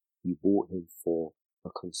 You bought him for a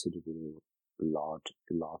considerable large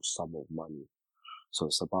sum of money. So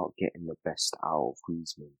it's about getting the best out of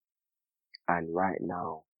Griezmann. And right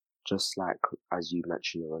now, just like, as you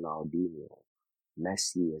mentioned, Ronaldinho,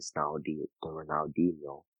 Messi is now the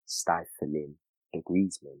Ronaldinho stifling the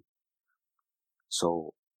Griezmann.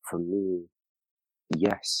 So for me,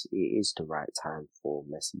 yes, it is the right time for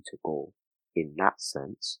Messi to go in that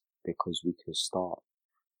sense, because we can start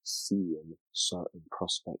seeing certain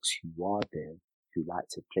prospects who are there, who like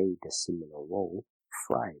to play the similar role,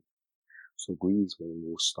 thrive. So Griezmann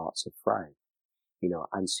will start to thrive.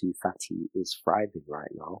 Ansu Fati is thriving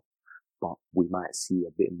right now, but we might see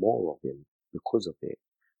a bit more of him because of it.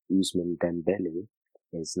 Ousmane Dembele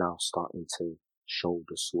is now starting to show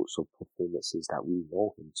the sorts of performances that we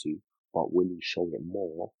know him to, but will he show it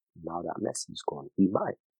more now that Messi's gone? He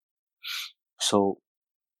might. So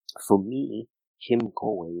for me, him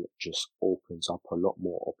going just opens up a lot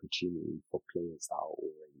more opportunity for players that are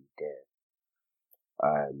already there.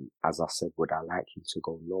 As I said, would I like him to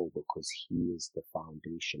go? No, because he is the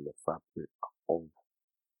foundation, the fabric of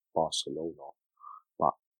Barcelona.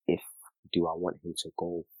 But do I want him to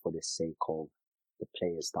go for the sake of the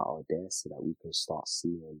players that are there, so that we can start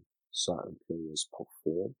seeing certain players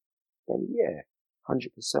perform? Then yeah,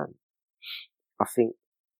 100%. I think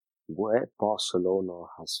where Barcelona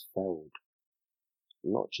has failed,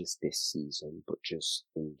 not just this season, but just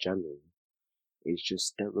in general, is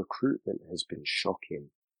just their recruitment has been shocking.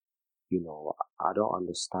 I don't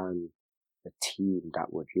understand a team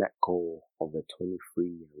that would let go of a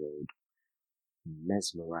 23-year-old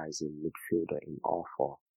mesmerizing midfielder in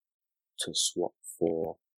Arthur to swap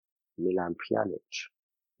for Milan Pjanic.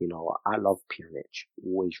 I love Pjanic,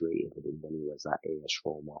 always rated him when he was at AS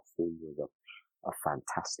Roma. I thought he was a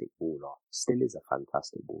fantastic baller, still is a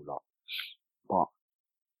fantastic baller, but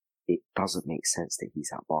it doesn't make sense that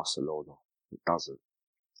he's at Barcelona. It doesn't.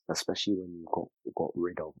 Especially when you got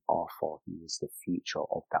rid of Arthur, he was the future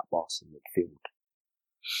of that Barca midfield.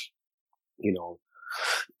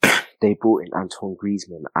 They brought in Antoine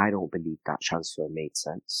Griezmann. I don't believe that transfer made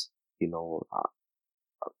sense.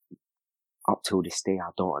 up till this day, I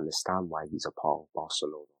don't understand why he's a part of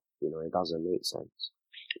Barcelona. It doesn't make sense.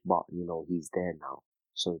 But, he's there now.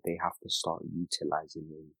 So they have to start utilizing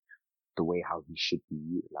him the way how he should be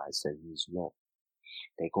utilized, and he's not.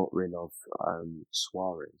 They got rid of,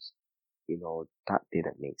 Suarez. That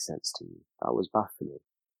didn't make sense to me. That was baffling.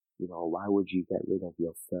 Why would you get rid of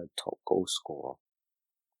your third top goal scorer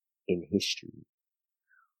in history?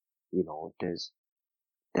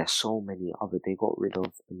 There's so many other. They got rid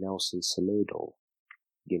of Nelson Salado,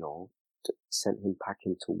 sent him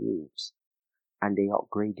packing to Wolves, and they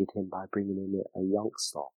upgraded him by bringing in a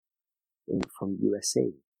youngster from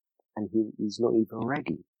USA, and he's not even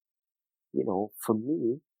ready. For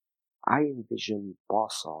me, I envision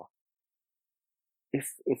Barca.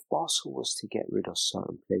 If Barca was to get rid of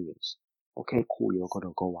certain players, okay, cool, you're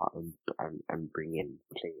gonna go out and bring in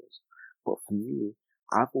players. But for me,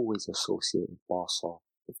 I've always associated Barca.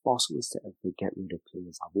 If Barca was to ever get rid of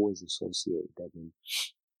players, I've always associated them in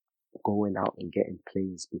going out and getting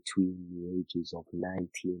players between the ages of 19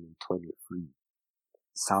 and 23,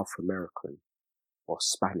 South American or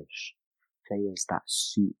Spanish, players that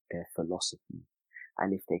suit their philosophy.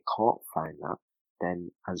 And if they can't find that,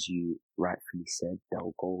 then, as you rightfully said,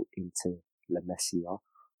 they'll go into La Masia,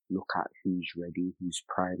 look at who's ready, who's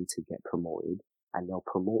primed to get promoted, and they'll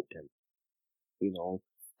promote them.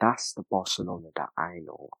 That's the Barcelona that I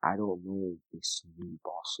know. I don't know this new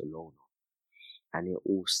Barcelona. And it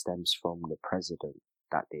all stems from the president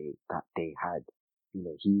that they had.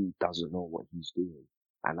 He doesn't know what he's doing.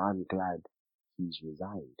 And I'm glad he's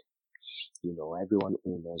resigned. Everyone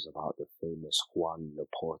all knows about the famous Juan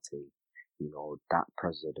Laporte, that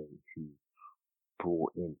president who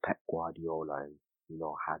brought in Pep Guardiola and,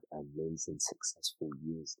 had amazing successful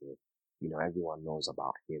years there. Everyone knows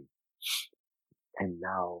about him. And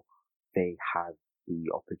now they have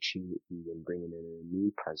the opportunity in bringing in a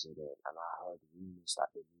new president, and I heard rumors that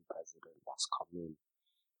the new president that's come in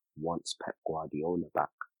wants Pep Guardiola back.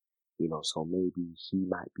 So maybe he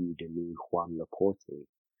might be the new Juan Laporte,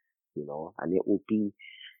 and it will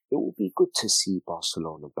be good to see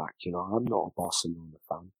Barcelona back. I'm not a Barcelona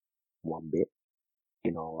fan one bit.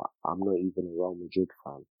 I'm not even a Real Madrid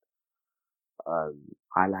fan.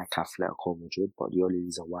 I like Atletico Madrid, but the only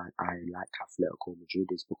reason why I like Atletico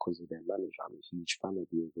Madrid is because of their manager. I'm a huge fan of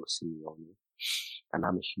Diego Simeone, and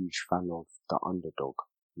I'm a huge fan of the underdog,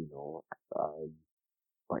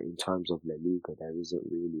 but in terms of La Liga, there isn't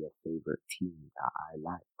really a favorite team that I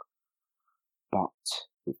like. But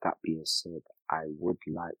with that being said, I would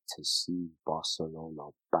like to see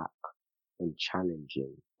Barcelona back and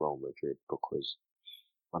challenging Real Madrid, because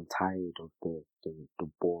I'm tired of the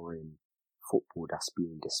boring football that's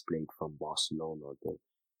being displayed from Barcelona, the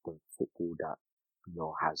football that,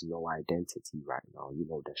 has no identity right now.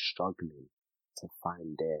 They're struggling to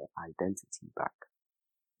find their identity back.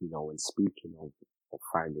 And speaking of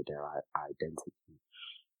finding their identity,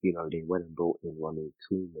 they went and brought in Ronald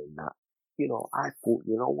Koeman that, I thought,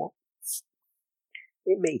 what?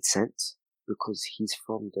 It made sense, because he's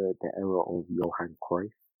from the era of Johan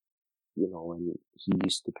Cruyff, and he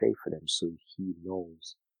used to play for them, so he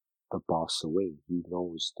knows the Barca way. He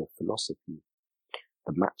knows the philosophy.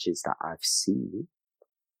 The matches that I've seen,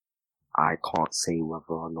 I can't say whether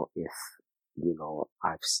or not if,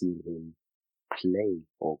 I've seen him play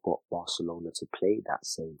or got Barcelona to play that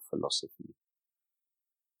same philosophy.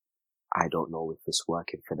 I don't know if it's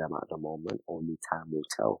working for them at the moment. Only time will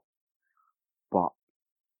tell. But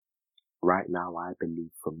right now, I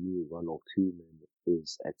believe for me, Ronald Koeman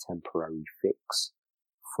is a temporary fix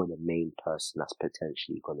for the main person that's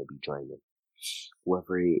potentially going to be joining.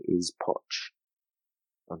 Whether it is Poch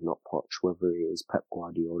or not Poch, whether it is Pep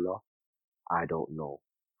Guardiola, I don't know.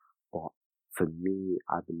 But for me,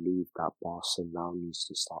 I believe that Barca now needs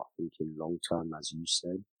to start thinking long term, as you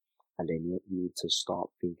said, and they need to start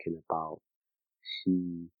thinking about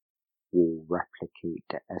who will replicate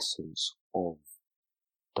the essence of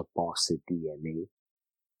the Barca DNA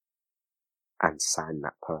and sign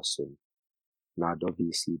that person. Now,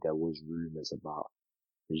 obviously, there was rumors about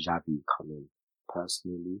Xavi coming.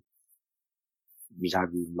 Personally,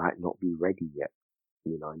 Xavi might not be ready yet,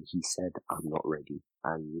 and he said, I'm not ready.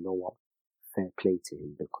 And you know what? Fair play to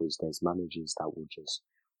him, because there's managers that will just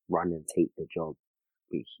run and take the job.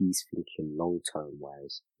 But he's thinking long-term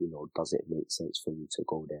wise, does it make sense for me to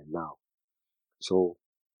go there now? So,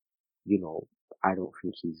 I don't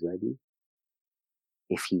think he's ready.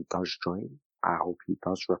 If he does join, I hope he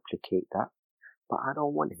does replicate that. But I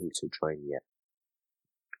don't want him to join yet.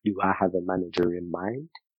 Do I have a manager in mind?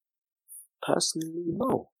 Personally,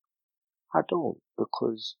 no. I don't,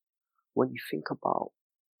 because when you think about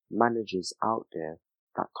managers out there,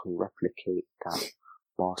 that can replicate that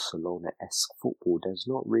Barcelona-esque football. There's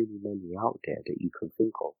not really many out there that you can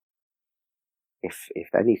think of. If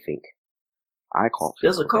anything, I can't think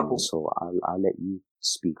There's a of couple. any, so I'll let you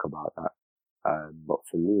speak about that. But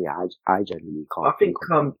for me, I generally can't. I think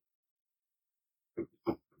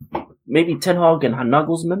maybe Ten Hag and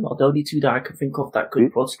Nagelsmann are the only two that I can think of that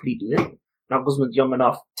could possibly do it. Nagelsmann's young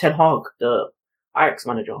enough. Ten Hag, the Ajax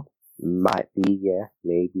manager, might be, yeah,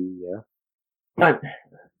 maybe, yeah. and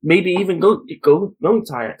maybe even going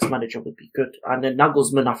to Ajax manager would be good. And then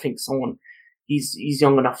Nagelsmann, I think he's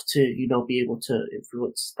young enough to be able to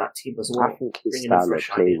influence that team as well. I think his style of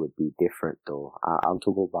play would be different though. I'm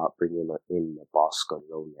talking about bringing it in the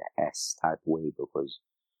Barcelona-esque type way, because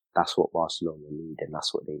that's what Barcelona need and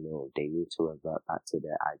that's what they know. They need to revert back to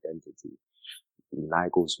their identity.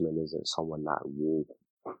 Nagelsmann isn't someone that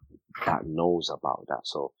knows about that,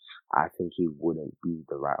 so I think he wouldn't be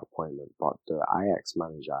the right appointment. But the Ajax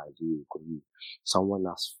manager, I do agree. Someone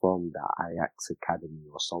that's from the Ajax academy,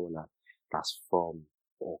 or someone that's from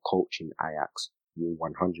or coaching Ajax will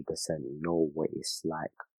 100% know what it's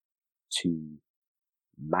like to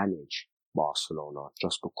manage Barcelona,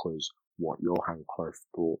 just because what Johan Cruyff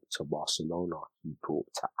brought to Barcelona, he brought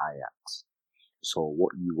to Ajax. So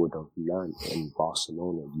what you would have learned in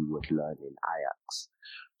Barcelona, you would learn in Ajax.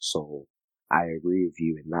 So I agree with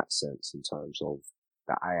you in that sense, in terms of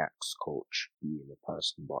the Ajax coach being a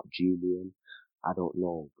person. But Julian, I don't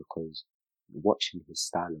know, because watching his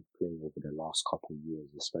style of play over the last couple of years,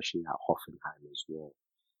 especially at Hoffenheim as well,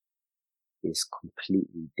 is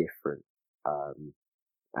completely different.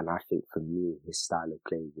 And I think for me, his style of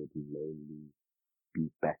play would mainly be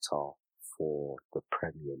better for the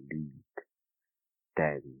Premier League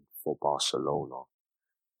than for Barcelona.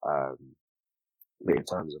 But in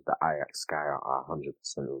terms of the Ajax guy, I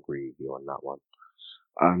 100% agree with you on that one.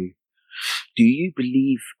 Do you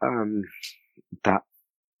believe that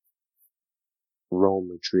Real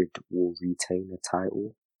Madrid will retain a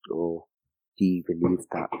title, or do you believe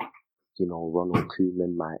that Ronald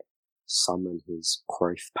Koeman might summon his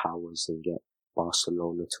Cruyff powers and get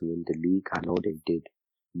Barcelona to win the league? I know they did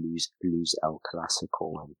lose El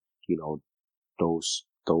Clasico, and those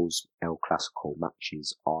El Clasico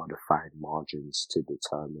matches are the fine margins to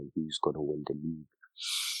determine who's going to win the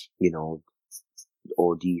league.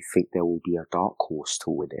 Or do you think there will be a dark horse to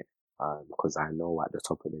win it? Because I know at the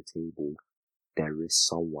top of the table there is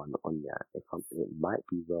someone on there. It might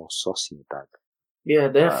be Real Sociedad. Yeah,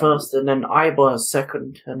 they're first, and then Eibar is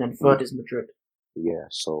second, and then third is Madrid. Yeah,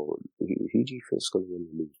 so who do you think is going to win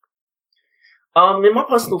the league? In my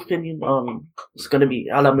personal opinion, it's going to be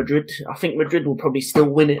Ala Madrid. I think Madrid will probably still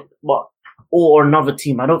win it, or another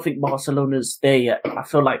team. I don't think Barcelona's there yet. I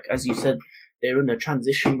feel like, as you said, they're in a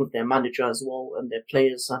transition with their manager as well and their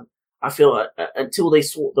players. And I feel like until they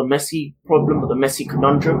sort the Messi problem or the Messi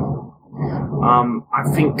conundrum, I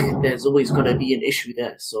think there's always going to be an issue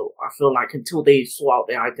there. So I feel like until they sort out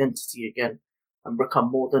their identity again and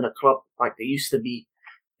become more than a club like they used to be,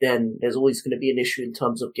 then there's always going to be an issue in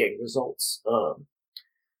terms of getting results.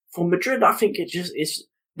 For Madrid, I think it's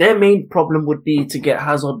their main problem would be to get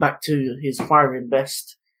Hazard back to his firing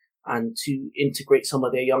best and to integrate some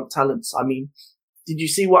of their young talents. I mean, did you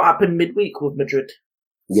see what happened midweek with Madrid?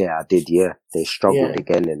 Yeah, I did, yeah. They struggled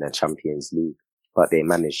again in the Champions League, but they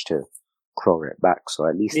managed to claw it back, so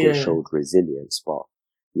at least they showed resilience. But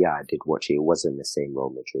yeah, I did watch it. It wasn't the same Real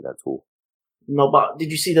Madrid at all. No, but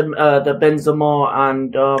did you see the Benzema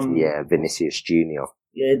and Vinicius Junior?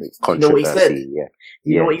 Yeah, controversy. You know what he said? Yeah,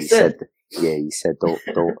 you know what he said? He said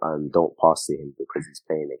don't pass to him because he's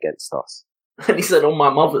playing against us. And he said, "On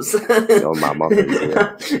my mother's." On my mother's.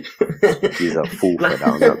 Yeah. He's a fool for that.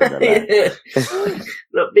 I'm not gonna lie.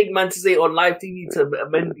 The big man to say on live TV to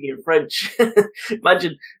amend it in French.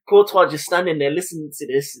 Imagine Courtois just standing there listening to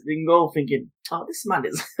this in goal, thinking, "Oh, this man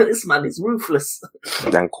is ruthless."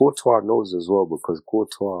 And Courtois knows as well, because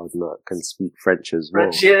Courtois can speak French as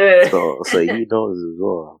well. French, yeah. So he knows as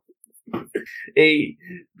well. Hey,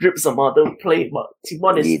 Drips Amar don't play, but to be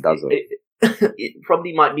honest, he doesn't. It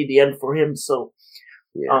probably might be the end for him. So,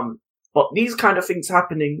 but these kind of things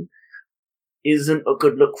happening isn't a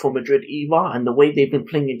good look for Madrid either. And the way they've been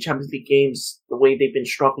playing in Champions League games, the way they've been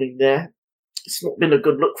struggling there, it's not been a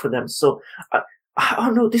good look for them. So, I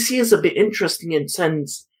don't know. This year's a bit interesting in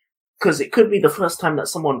sense, because it could be the first time that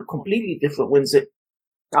someone completely different wins it.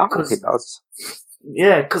 I think it does.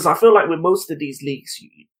 Yeah, because I feel like with most of these leagues,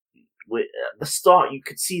 at the start, you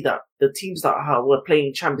could see that the teams that were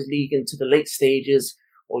playing Champions League into the late stages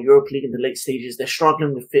or Europa League in the late stages, they're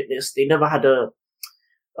struggling with fitness. They never had a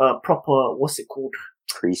proper, what's it called?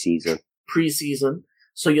 Pre-season.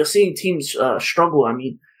 So you're seeing teams struggle. I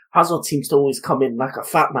mean, Hazard seems to always come in like a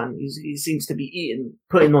fat man. He seems to be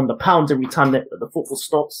putting on the pounds every time that the football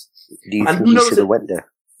stops. Do you think he should have went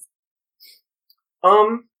there?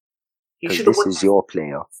 He Because should have. This is your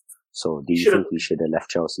player. So do you think he should have left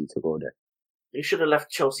Chelsea to go there? He should have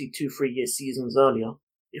left Chelsea 2-3 year seasons earlier.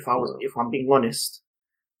 If I'm being honest,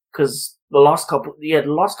 because the last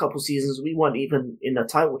couple seasons we weren't even in a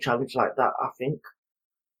title challenge like that. I think.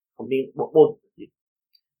 I mean,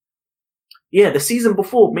 the season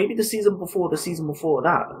before, maybe the season before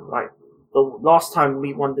that, like the last time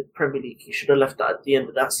we won the Premier League, he should have left that at the end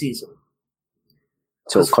of that season.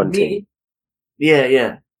 So Conte.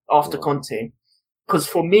 After Conte. Because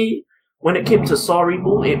for me, when it came to Sarri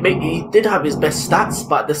ball, he did have his best stats,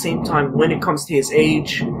 but at the same time, when it comes to his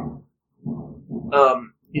age,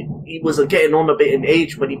 he was getting on a bit in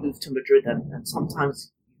age when he moved to Madrid, and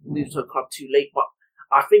sometimes he moved to a club too late. But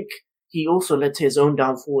I think he also led to his own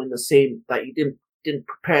downfall in the same that he didn't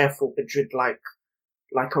prepare for Madrid like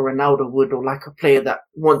a Ronaldo would, or like a player that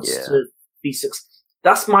wants to be successful.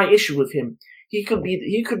 That's my issue with him. He could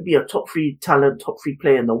be a top 3 talent, top 3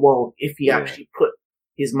 player in the world if he actually put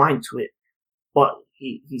his mind to it. But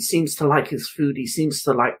he seems to like his food. He seems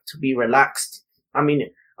to like to be relaxed. I mean,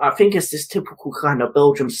 I think it's this typical kind of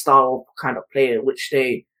Belgium style kind of player, which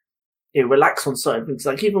they relax on certain things.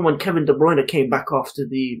 Like even when Kevin De Bruyne came back after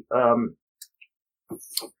the,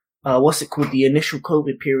 the initial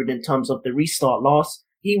COVID period in terms of the restart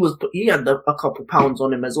he had a couple pounds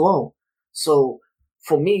on him as well. So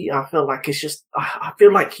for me, I feel like he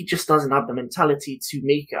just doesn't have the mentality to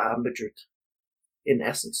make it at Madrid, in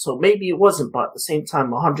essence. So maybe it wasn't, but at the same time,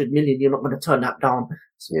 100 million, you're not going to turn that down,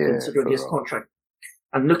 considering his contract.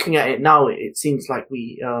 And looking at it now, it seems like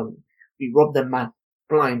we robbed them man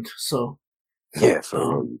blind. So yeah, for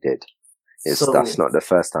real, you did. That's not the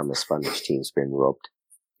first time a Spanish team's been robbed.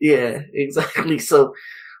 Yeah, exactly. So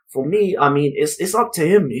for me, I mean, it's up to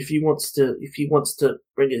him if he wants to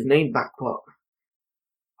bring his name back, but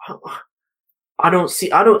I don't see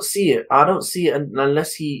it. I don't see it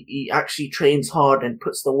unless he actually trains hard and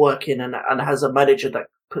puts the work in and has a manager that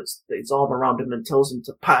puts his arm around him and tells him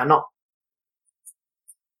to pattern up.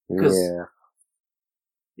 Because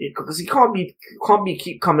he can't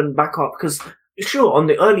keep coming back up. Because sure, on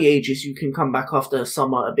the early ages you can come back after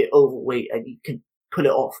summer a bit overweight and you can pull it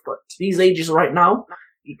off. But these ages right now,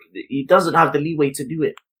 he doesn't have the leeway to do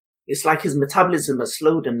it. It's like his metabolism has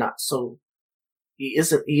slowed in that, so he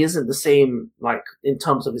isn't the same, like, in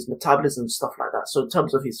terms of his metabolism and stuff like that. So in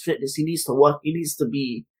terms of his fitness, he needs to work. He needs to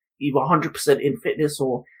be either 100% in fitness,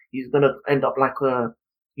 or he's gonna end up like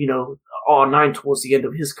R9 towards the end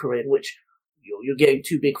of his career, in which you're getting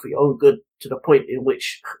too big for your own good, to the point in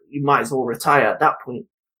which you might as well retire at that point.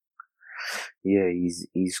 Yeah,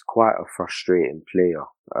 he's quite a frustrating player,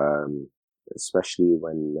 especially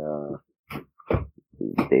when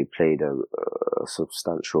they played a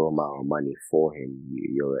substantial amount of money for him.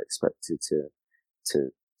 You're expected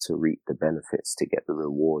to reap the benefits, to get the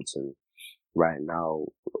rewards, and right now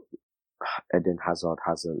Eden Hazard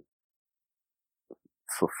hasn't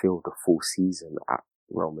fulfilled a full season at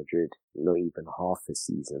Real Madrid, not even half a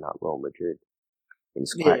season at Real Madrid.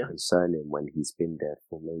 It's quite concerning when he's been there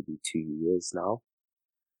for maybe 2 years now.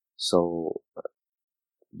 So,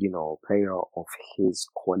 a player of his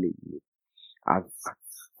quality,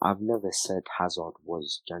 I've never said Hazard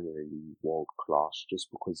was generally world class,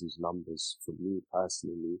 just because his numbers, for me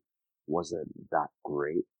personally, wasn't that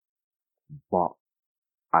great. But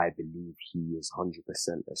I believe he is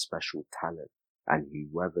 100% a special talent, and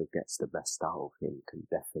whoever gets the best out of him can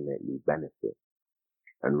definitely benefit.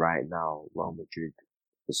 And right now, Real Madrid,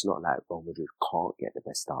 it's not like Real Madrid can't get the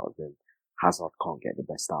best out of him. Hazard can't get the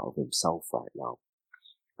best out of himself right now.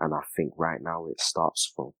 And I think right now it starts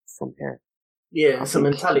from here. Yeah, it's a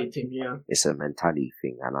mentality thing, yeah. It's a mentality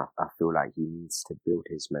thing, and I feel like he needs to build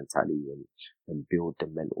his mentality and build the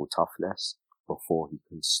mental toughness before he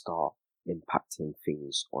can start impacting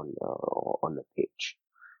things on the pitch.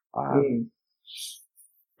 And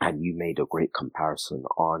you made a great comparison.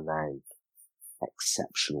 R9,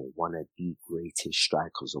 exceptional, one of the greatest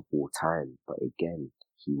strikers of all time. But again,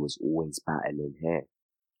 he was always battling here,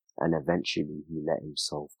 and eventually he let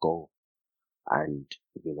himself go. And,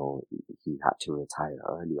 he had to retire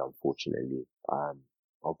early, unfortunately.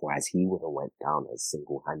 Otherwise he would have went down as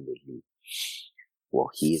single-handedly.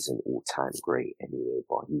 Well, he is an all-time great anyway,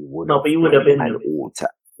 but he would have been an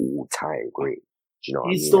all-time great. Do you know what I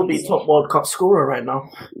mean? He'd still be top World Cup scorer right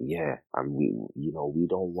now. Yeah, and we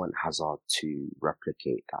don't want Hazard to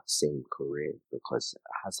replicate that same career, because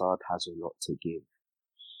Hazard has a lot to give.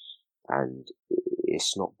 And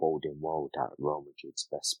it's not boding well that Real Madrid's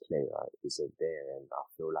best player isn't there, and I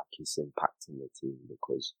feel like it's impacting the team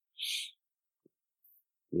because,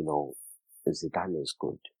 you know, Zidane is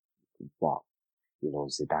good, but, you know,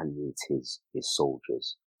 Zidane needs his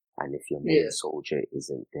soldiers, and if your main soldier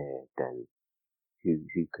isn't there, then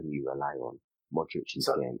who can you rely on? Modric is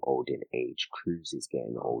getting old in age, Cruz is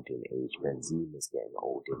getting old in age, Benzema is getting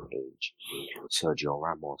old in age, Sergio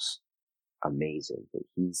Ramos, amazing, but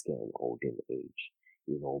he's getting old in age.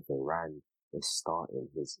 You know, Varane is starting,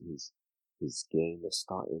 his game is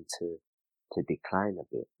starting to decline a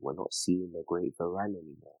bit. We're not seeing the great Varane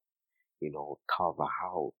anymore. You know,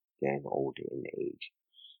 Carvajal getting older in age.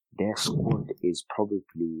 Their squad is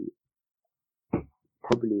probably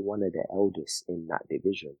one of the eldest in that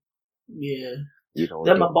division. Yeah. You know,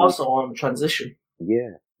 them and Barca are on transition.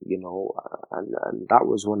 Yeah, you know, and that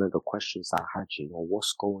was one of the questions I had, you know,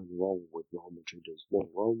 what's going wrong with Real Madrid as well?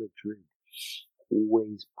 Real Madrid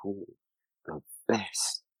always brought the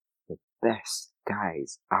best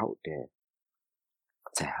guys out there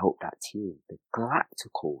to help that team. The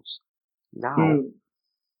Galacticos. Now,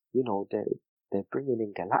 you know, they're bringing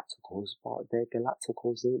in Galacticos, but their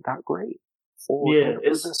Galacticos ain't that great. Or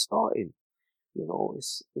it's starting. You know,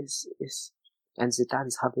 it's and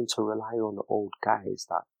Zidane's having to rely on the old guys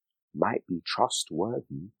that might be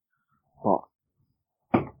trustworthy, but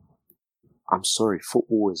I'm sorry,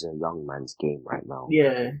 football is a young man's game right now.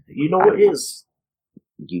 Yeah, you know what it is.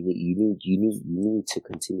 You need to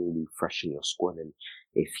continually freshen your squad, and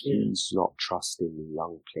if he's not trusting the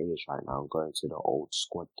young players right now and going to the old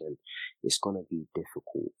squad, then it's gonna be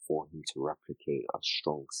difficult for him to replicate a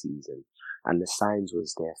strong season. And the signs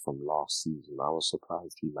was there from last season. I was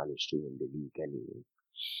surprised he managed to win the league anyway.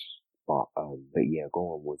 But yeah,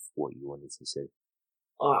 go on with what you wanted to say.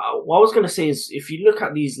 What I was gonna say is, if you look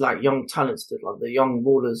at these like young talents, like the young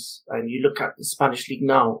ballers, and you look at the Spanish league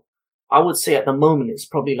now, I would say at the moment it's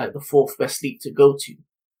probably like the fourth best league to go to.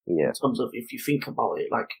 Yeah. In terms of, if you think about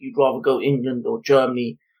it, like you'd rather go England or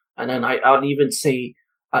Germany, and then I'd even say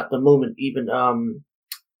at the moment even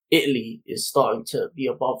Italy is starting to be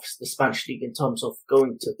above the Spanish league in terms of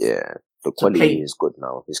going to. Yeah, the quality is good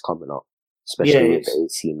now. It's coming up, especially with the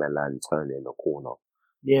AC Milan turning the corner.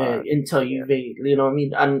 Yeah, Inter, Juve, you know what I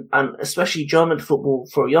mean, and especially German football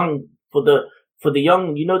for the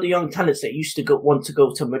young, you know, the young talents that used to want to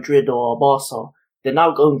go to Madrid or Barca, they're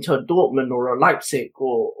now going to a Dortmund or a Leipzig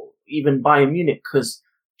or even Bayern Munich, because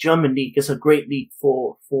German league is a great league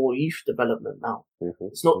for youth development now. Mm-hmm.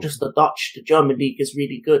 It's not just the Dutch. The German league is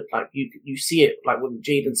really good. Like you see it, like with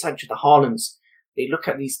Jadon Sancho, the Haalands, they look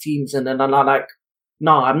at these teams and then they're like,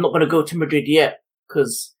 no, I'm not going to go to Madrid yet,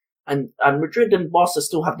 because and Madrid and Barca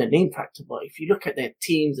still have the name factor, but if you look at their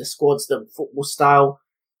teams, their squads, their football style,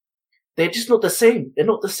 they're just not the same. They're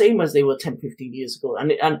not the same as they were 10, 15 years ago.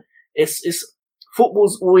 And it's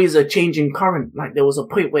football's always a changing current. Like there was a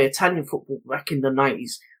point where Italian football back in the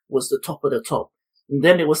 90s was the top of the top. And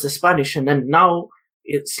then it was the Spanish, and then now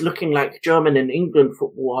it's looking like German and England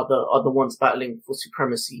football are the ones battling for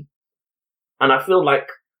supremacy. And I feel like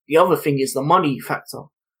the other thing is the money factor.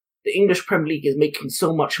 The English Premier League is making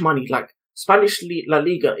so much money. Like Spanish La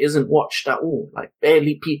Liga isn't watched at all. Like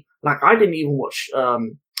barely people. Like I didn't even watch.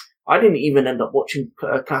 I didn't even end up watching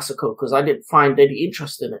Clasico because I didn't find any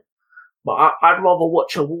interest in it. But I'd rather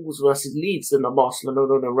watch a Wolves versus Leeds than a Barcelona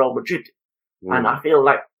and Real Madrid. Mm. And I feel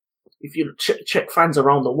like if you check fans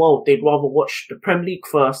around the world, they'd rather watch the Premier League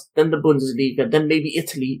first, then the Bundesliga, then maybe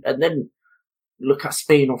Italy, and then look at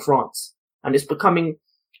Spain or France. And it's becoming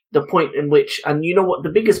the point in which, and you know what the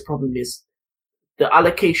biggest problem is? The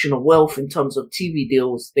allocation of wealth in terms of TV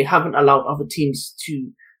deals. They haven't allowed other teams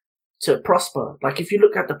to prosper. Like if you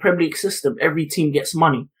look at the Premier League system, every team gets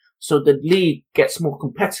money. So the league gets more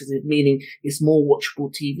competitive, meaning it's more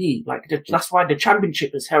watchable TV. Like that's why the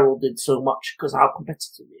championship is heralded so much, because how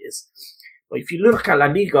competitive it is. But if you look at La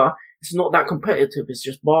Liga, it's not that competitive. It's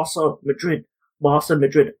just Barca, Madrid,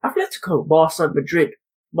 Atletico, Barca,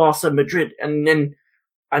 Madrid, and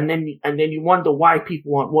then you wonder why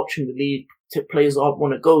people aren't watching the league. Players aren't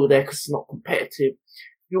want to go there because it's not competitive.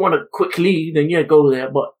 If you want a quick lead, then yeah, go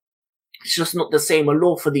there. But it's just not the same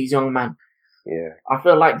allure for these young men. Yeah. I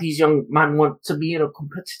feel like these young men want to be in a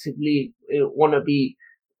competitive league, want to be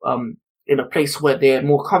in a place where they're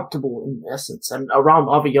more comfortable in essence and around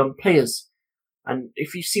other young players. And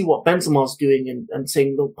if you see what Benzema's doing and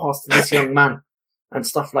saying, look past this young man and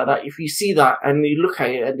stuff like that, if you see that and you look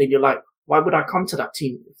at it and then you're like, why would I come to that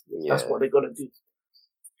team if that's what they're going to do?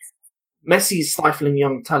 Messi's stifling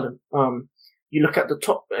young talent. You look at the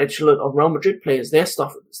top echelon of Real Madrid players, they're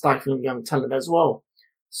stifling young talent as well.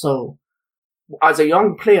 So, as a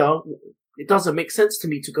young player, it doesn't make sense to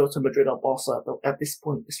me to go to Madrid or Barca at this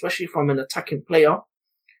point, especially if I'm an attacking player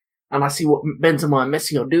and I see what Benzema and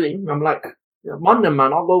Messi are doing. I'm like, yeah, London,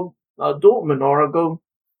 man, I'll go Dortmund, or I'll go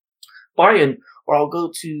Bayern, or I'll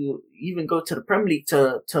go to the Premier League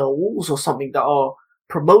to Wolves or something that are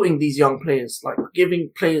promoting these young players, like giving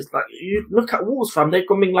players, like, you look at Wolves, fam, they're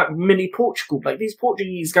coming like mini Portugal. Like, these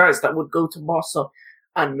Portuguese guys that would go to Barca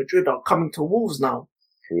and Madrid are coming to Wolves now.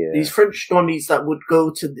 Yeah. These French Johnnies that would go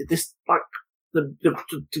to this, like, the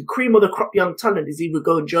cream of the crop young talent is either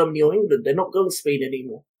going Germany or England. They're not going Spain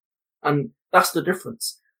anymore. And that's the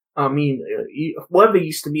difference. I mean, weather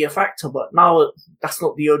used to be a factor, but now that's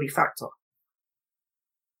not the only factor.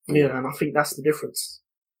 Yeah, and I think that's the difference.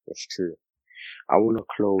 It's true. I want to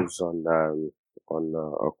close on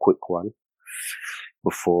a quick one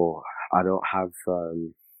before I don't have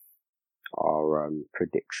our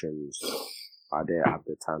predictions. I didn't have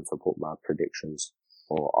the time to put my predictions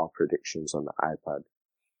or our predictions on the iPad.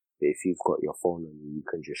 But if you've got your phone on you, you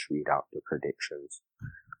can just read out the predictions,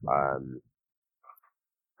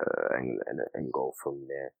 and go from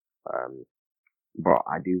there. But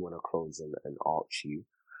I do want to close and ask you,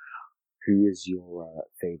 who is your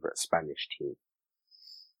favorite Spanish team?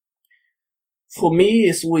 For me,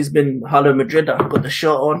 it's always been Hala Madrid. I've got the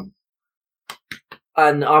shirt on.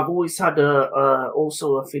 And I've always had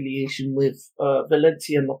also affiliation with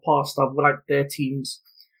Valencia in the past. I've liked their teams.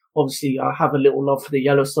 Obviously, I have a little love for the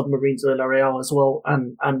Yellow Submarines of La Real as well.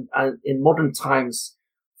 And in modern times,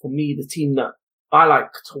 for me, the team that I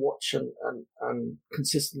like to watch and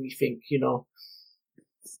consistently think, you know,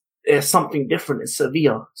 there's something different is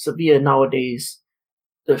Sevilla. Sevilla nowadays,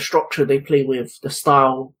 the structure they play with, the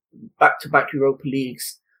style, back-to-back Europa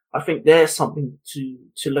Leagues, I think there's something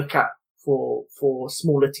to look at for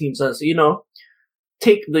smaller teams, as, you know,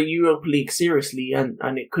 take the Europa League seriously, and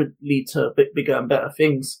it could lead to a bit bigger and better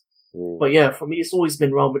things. But yeah, for me, it's always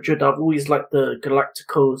been Real Madrid. I've always liked the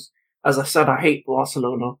Galacticos. As I said, I hate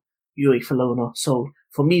Barcelona, UEFA. So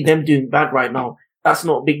for me, them doing bad right now, that's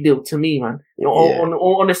not a big deal to me, man. You know,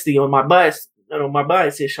 honestly, on my bias,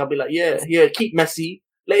 ish, I'll be like, yeah, keep Messi,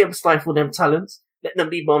 let him stifle them talents, let them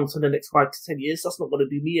be bombed for the next 5 to 10 years. That's not going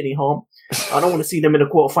to do me any harm. I don't want to see them in the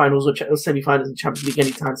quarterfinals or semi-finals in Champions League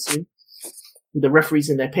anytime soon, with the referees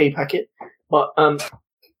in their pay packet. But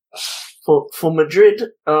for Madrid,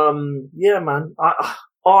 yeah, man,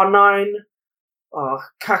 R9,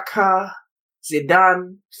 Kaká,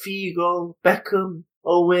 Zidane, Figo, Beckham,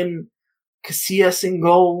 Owen, Casillas in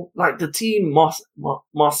goal, like the team,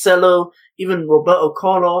 Marcelo, even Roberto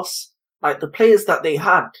Carlos, like the players that they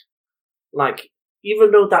had, like,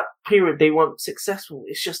 even though that period they weren't successful,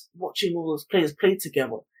 it's just watching all those players play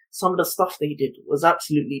together. Some of the stuff they did was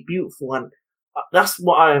absolutely beautiful, and that's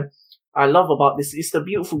what I love about this. It's a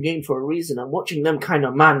beautiful game for a reason, and watching them kind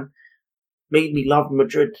of, man, made me love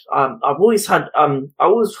Madrid. I always had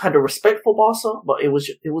a respect for Barca, but it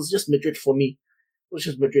was just Madrid for me. It was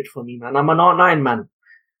just Madrid for me, man. I'm an R9 man.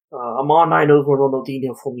 I'm R9 over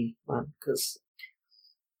Ronaldinho for me, man, because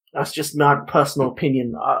that's just my personal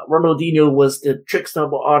opinion. Ronaldinho was the trickster,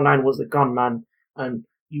 but R9 was the gun, man. And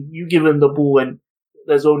you give him the ball and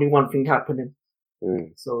there's only one thing happening.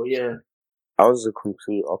 So, yeah. I was the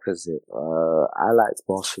complete opposite. I liked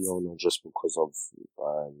Barcelona just because of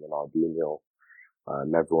Ronaldinho.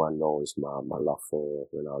 Everyone knows my love for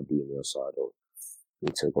Ronaldinho, so I don't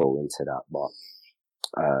need to go into that. But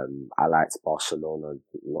I liked Barcelona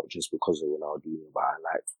not just because of Ronaldinho, but I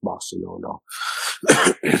liked Barcelona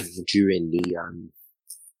during the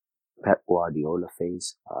Pep Guardiola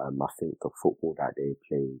phase. I think the football that they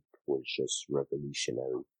played was just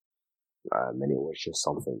revolutionary. And it was just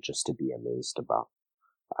something just to be amazed about.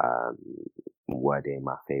 Were they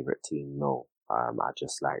my favorite team? No. I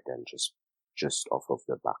just like them just off of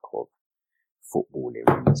the back of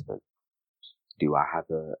footballing reason. Do I have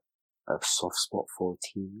a soft spot for a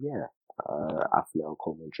team? Yeah.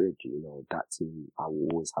 Atletico Madrid, you know, that team I will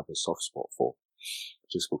always have a soft spot for.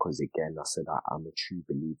 Just because, again, I said I'm a true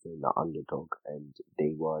believer in the underdog, and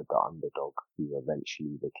they were the underdog who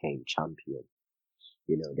eventually became champion.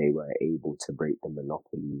 You know, they were able to break the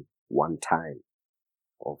monopoly one time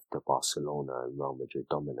of the Barcelona and Real Madrid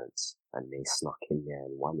dominance, and they snuck in there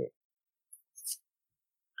and won it.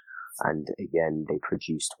 And again, they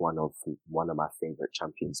produced one of my favorite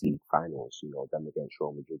Champions League finals. You know, them against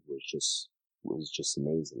Real Madrid was just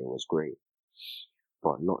amazing. It was great.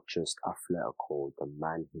 But not just Atletico, the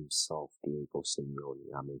man himself, Diego Simeone,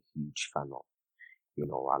 I'm a huge fan of. You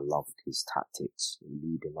know, I loved his tactics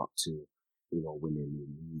leading up to, you know, winning the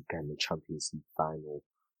league and the Champions League final.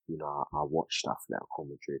 You know, I watched Atletico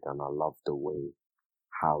Madrid and I loved the way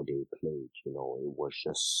how they played. You know, it was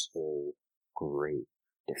just so great,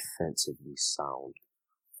 defensively sound.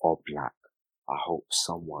 Oblak, I hope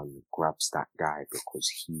someone grabs that guy because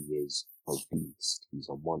he is a beast. He's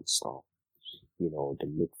a monster. You know, the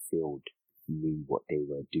midfield knew what they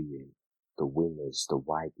were doing. The wingers, the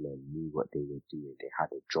wide men knew what they were doing. They had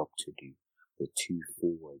a job to do. The two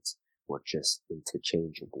forwards were just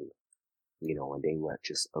interchangeable, you know, and they were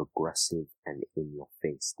just aggressive and in your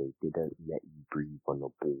face. They didn't let you breathe on the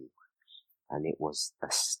ball. And it was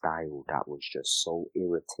a style that was just so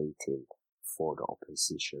irritating for the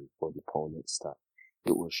opposition, for the opponents, that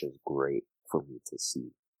it was just great for me to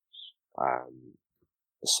see.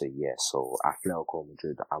 So Atletico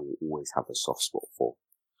Madrid, I will always have a soft spot for,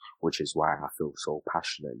 which is why I feel so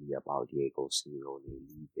passionately about Diego Simeone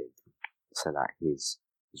leaving, so that his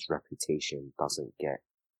reputation doesn't get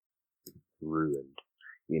ruined.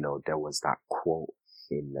 You know, there was that quote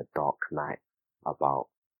in The Dark Knight about,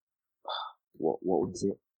 what was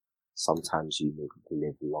it? Sometimes you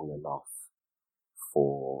live long enough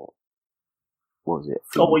for, what was it?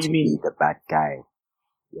 For what you you to mean? be the bad guy,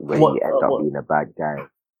 when you end up being a bad guy.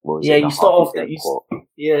 Yeah, you start off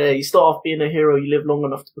being a hero. You live long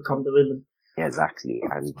enough to become the villain. Exactly,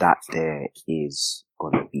 and that there is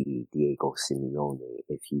gonna be Diego Simeone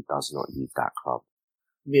if he does not leave that club.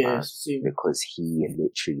 Yeah, because he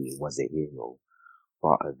literally was a hero,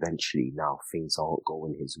 but eventually now things aren't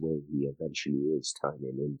going his way. He eventually is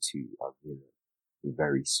turning into a villain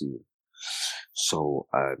very soon. So,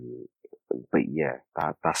 but yeah,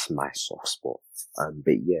 that's my soft spot.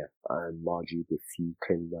 Margie, if you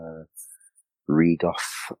can read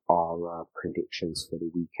off our predictions for the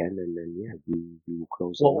weekend, and then we will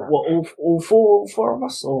close on that. All four of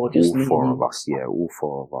us, or just all four of us? Yeah, all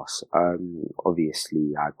four of us.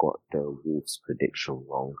 Obviously, I got the Wolves prediction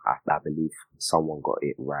wrong. I believe someone got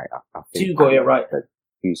it right. I think two got it right.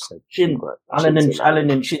 Who said? Alan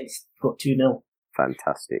and Shins got 2-0.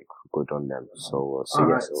 Fantastic, good on them. So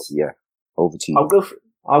right. Over to you.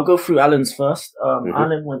 I'll go through Alan's first.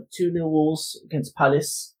 Alan went 2-0 Wolves against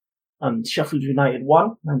Palace. Sheffield United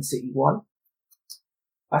 1, Man City 1.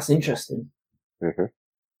 That's interesting.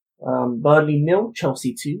 Burnley 0,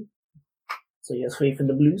 Chelsea 2. So he has faith in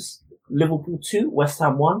the Blues. Liverpool 2, West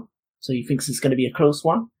Ham 1. So he thinks it's going to be a close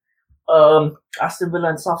one. Aston Villa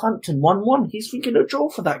and Southampton 1-1. He's thinking a draw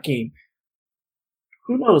for that game.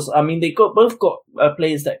 Who knows? I mean, they both got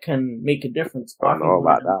players that can make a difference. I know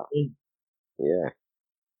about that. Yeah.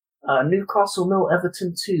 Newcastle 0,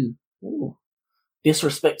 Everton 2. Ooh.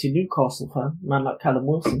 Disrespecting Newcastle fan, man like Callum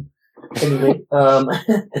Wilson. Anyway,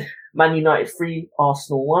 Man United 3,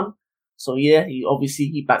 Arsenal 1. So yeah,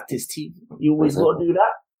 he backed his team. You always got to do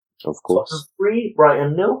that. Of course. Tottenham 3,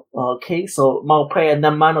 Brighton 0. Okay, so Malpay and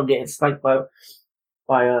them man are getting sniped by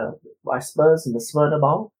Spurs in the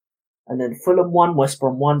Svernerball. And then Fulham 1, West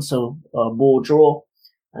Brom 1, so ball draw.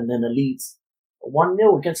 And then the Leeds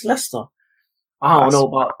 1-0 against Leicester. I don't know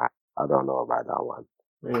about that one.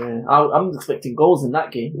 Yeah, I'm expecting goals in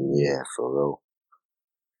that game. Yeah, for real.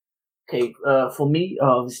 Okay, for me,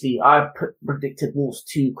 obviously, I predicted Wolves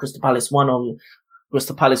 2, Crystal Palace 1.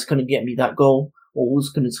 Crystal Palace couldn't get me that goal, or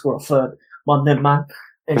Wolves couldn't score a third. Man.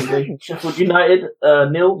 Anyway, Sheffield United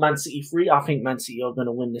 0, Man City 3. I think Man City are going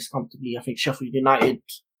to win this comfortably. I think Sheffield United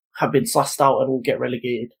have been sussed out and will get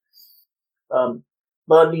relegated.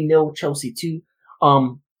 Burnley 0, Chelsea 2.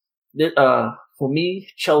 For me,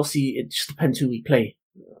 Chelsea, it just depends who we play.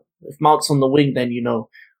 If Mount's on the wing, then,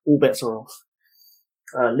 all bets are off.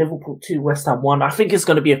 Liverpool 2, West Ham 1. I think it's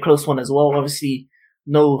going to be a close one as well. Obviously,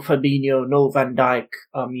 no Fabinho, no Van Dijk.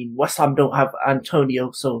 I mean, West Ham don't have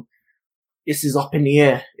Antonio, so this is up in the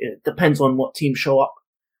air. It depends on what teams show up.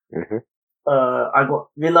 I got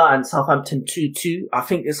Villa and Southampton 2-2. I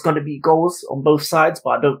think there's going to be goals on both sides,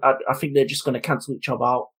 but I think they're just going to cancel each other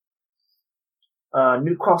out.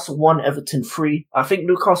 Newcastle 1, Everton 3. I think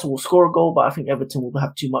Newcastle will score a goal, but I think Everton will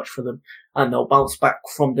have too much for them, and they'll bounce back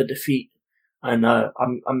from the defeat. And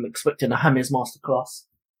I'm expecting a James masterclass.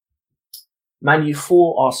 Man U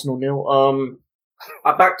 4, Arsenal 0.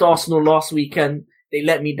 I backed Arsenal last weekend. They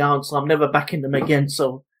let me down, so I'm never backing them again.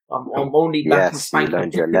 So I'm only backing Spanky. You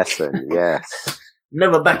learned your lesson. Yes.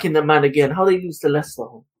 Never backing the man again. How they lose to Leicester?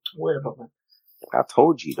 Whatever, man. I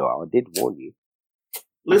told you though. I did warn you.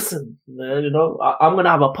 Listen, I'm going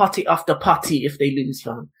to have a party after party if they lose,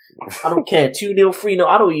 man. I don't care. 2-0, 3-0.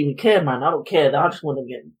 I don't even care, man. I don't care. I just want to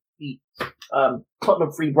get beat.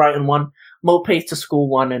 Tottenham 3, Brighton 1. Mopay to score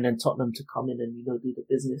 1, and then Tottenham to come in and, do the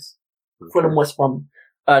business. Fulham, West Brom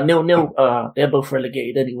 0-0. They're both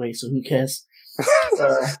relegated anyway, so who cares?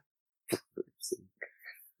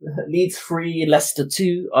 Leeds 3, Leicester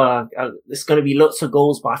 2. There's going to be lots of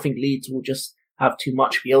goals, but I think Leeds will just have too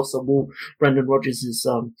much. Bielsa will, Brendan Rodgers is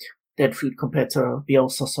dead food compared to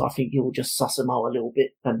Bielsa, so I think he'll just suss him out a little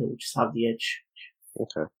bit and he'll just have the edge.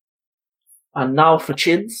 Okay. And now for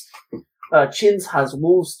Chins. Chins has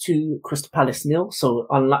Wolves 2, Crystal Palace 0. So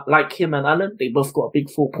unlike him and Alan, they both got big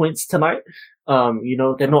 4 points tonight.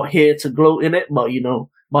 They're not here to gloat in it, but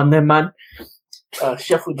Monday man.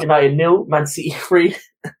 Sheffield United 0, Man City 3.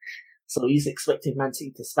 So he's expecting Man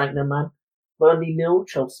City to spank them, man. Burnley 0,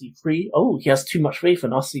 Chelsea 3. Oh, he has too much faith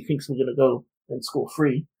in us. He thinks we're gonna go and score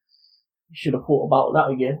 3. You should have thought about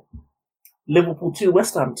that again. Liverpool 2,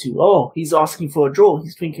 West Ham 2. Oh, he's asking for a draw.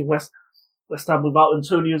 He's thinking West Ham without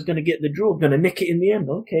Antonio is going to get the draw, going to nick it in the end.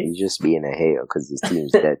 Okay. He's just being a hater because his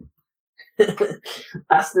team's dead.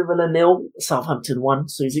 Aston Villa 0, Southampton 1.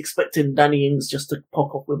 So he's expecting Danny Ings just to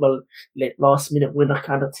pop up with a last minute winner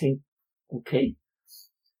kind of thing. Okay.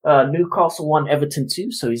 Newcastle 1, Everton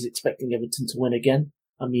 2. So he's expecting Everton to win again.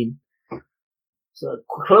 I mean, it's a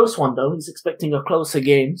close one though. He's expecting a closer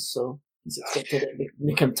game. So he's expecting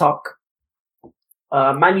nick and tuck.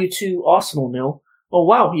 Man U 2, Arsenal 0. Oh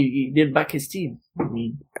wow, he did back his team. I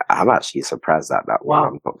mean, I'm actually surprised at that one. Wow.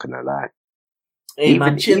 I'm not gonna lie. Hey,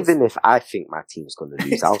 even if I think my team's gonna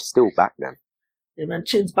lose, I'll still back them. Hey man,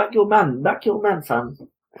 Chins, back your man, fam.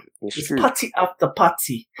 It's true. party after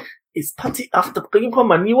party. It's party after.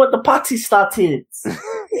 Come on, you want the party started?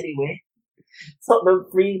 Anyway, Tottenham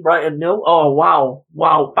 3, Brighton 0. Oh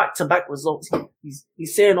wow, back-to-back results.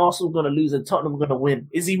 He's saying Arsenal gonna lose and Tottenham gonna win.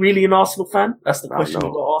 Is he really an Arsenal fan? That's the question we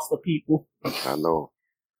gotta ask the people. I know.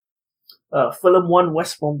 Fulham 1,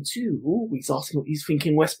 West Brom 2. Ooh, he's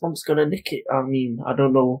thinking West Brom's gonna nick it. I mean, I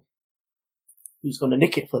don't know who's gonna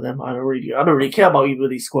nick it for them. I don't really care about either of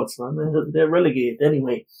these squads, man. They're relegated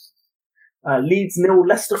anyway. Leeds 0,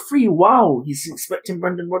 Leicester 3. Wow, he's expecting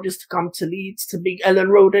Brendan Rodgers to come to Leeds to Big Ellen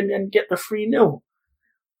Road and get the 3-0.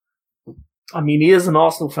 I mean, he is an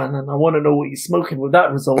Arsenal fan, and I want to know what he's smoking with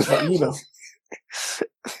that result, but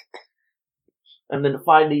And then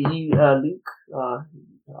finally, Luke,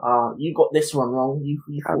 you got this one wrong. You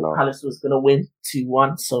thought Palace was going to win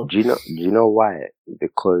 2-1. So do you know why?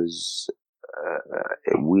 Because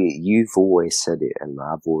you've always said it, and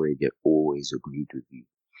I've always agreed with you.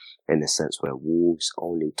 In the sense where Wolves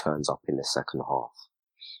only turns up in the second half,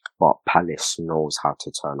 but Palace knows how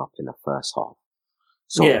to turn up in the first half.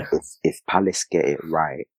 So if Palace get it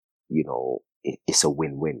right, it's a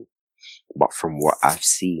win-win. But from what I've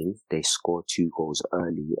seen, they scored 2 goals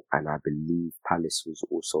early, and I believe Palace was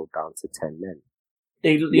also down to 10 men.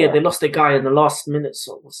 They lost their guy in the last minute,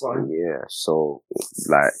 so. Yeah, so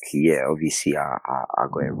obviously I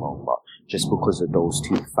got it wrong, but just because of those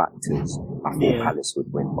 2 factors, I thought Palace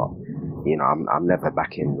would win. But I'm never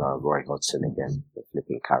backing Roy Hodgson again, the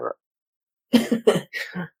flipping carrot.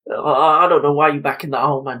 I don't know why you're backing that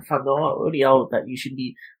old man fan. The only old that you should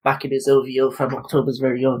be backing is OVO from October's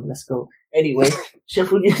very own. Let's go. Anyway,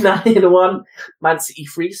 Sheffield United 1, Man City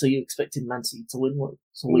 3. So you expected Man City to win one?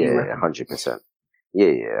 So 100%.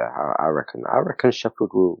 Yeah, I reckon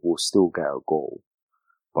Sheffield will still get a goal.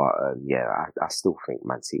 But, I still think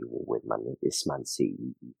Man City will win, man. It's Man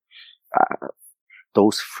City.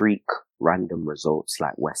 Those freak random results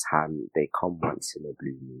like West Ham, they come once in a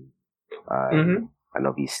blue moon. And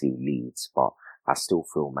obviously Leeds, but I still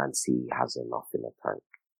feel Man City has enough in the tank.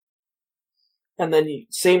 And then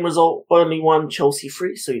same result, Burnley 1, Chelsea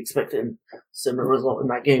 3. So you expected similar result in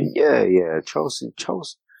that game? Yeah. Chelsea.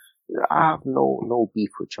 I have no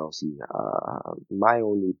beef with Chelsea. My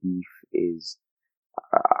only beef is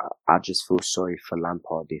I just feel sorry for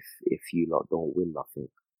Lampard if you lot don't win nothing,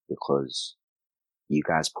 because you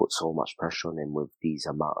guys put so much pressure on him with these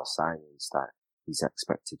amount of signings that he's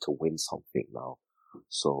expected to win something now.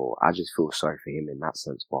 So I just feel sorry for him in that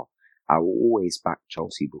sense. But I will always back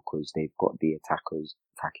Chelsea because they've got the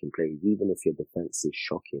attacking players. Even if your defense is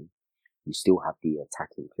shocking, you still have the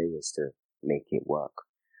attacking players to make it work.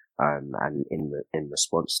 And in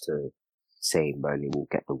response to saying Burnley will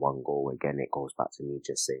get the 1 goal again, it goes back to me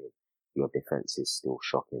just saying your defense is still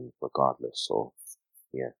shocking regardless. So,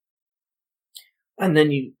 yeah. And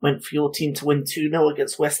then you went for your team to win 2-0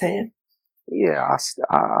 against West Ham. Yeah,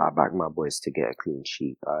 I back my boys to get a clean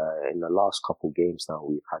sheet. In the last couple games now,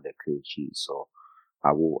 we've had a clean sheet, so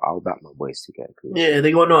I'll back my boys to get a clean sheet. Yeah,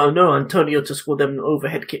 they got no Antonio to score them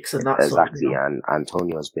overhead kicks and that. Exactly, and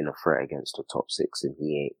Antonio's been a threat against the top 6, and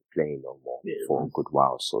he ain't playing no more for a good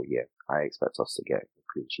while. So yeah, I expect us to get a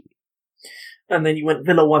clean sheet. And then you went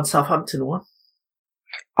Villa 1, Southampton 1.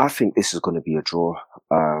 I think this is going to be a draw.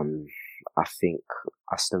 I think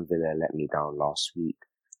Aston Villa let me down last week.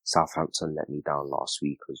 Southampton let me down last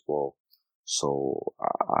week as well. So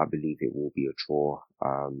I believe it will be a draw.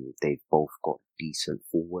 They've both got decent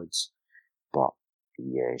forwards, but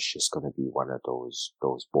yeah, it's just gonna be one of those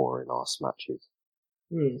boring ass matches.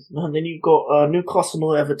 And then you've got Newcastle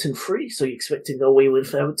or Everton 3, so you're expecting away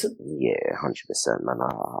with Everton? Yeah, 100%, man.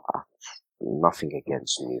 Nothing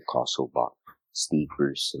against Newcastle, but Steve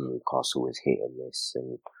Bruce and Newcastle is hit and miss,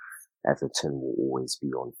 and Everton will always be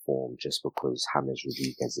on form just because James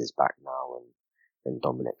Rodriguez is back now, and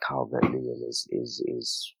Dominic Calvert-Lewin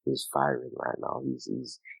is firing right now.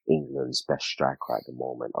 He's England's best striker at the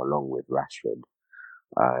moment, along with Rashford.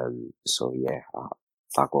 So yeah,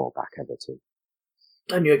 I go back Everton.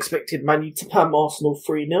 And you expected Man U to pam Arsenal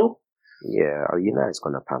 3-0? Yeah, United's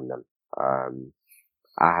gonna pam them.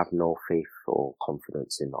 I have no faith or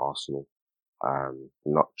confidence in Arsenal.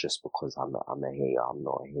 Not just because I'm a hater, I'm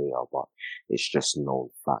not a hater, but it's just known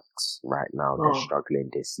facts. Right now, they're struggling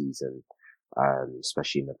this season,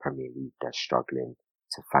 especially in the Premier League. They're struggling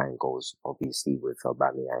to find goals. Obviously, with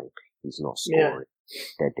Aubameyang, he's not scoring. Yeah.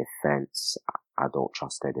 Their defense, I don't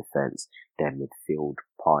trust their defense. Their midfield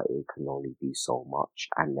party can only do so much,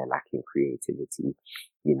 and they're lacking creativity.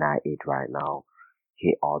 United right now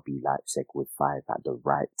hit RB Leipzig with 5 at the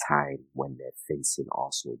right time when they're facing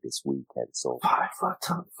Arsenal this weekend. So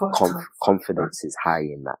confidence is high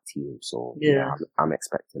in that team. So yeah, I'm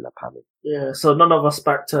expecting a panic. Yeah, so none of us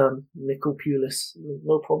backed Michael Pulis.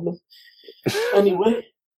 No problem. Anyway,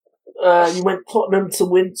 you went Tottenham to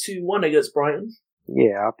win 2-1 against Brighton.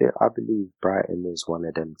 Yeah, I believe Brighton is one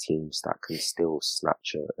of them teams that can still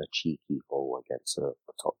snatch a cheeky goal against a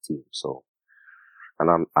top team. So,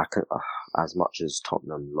 and I can, as much as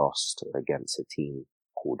Tottenham lost against a team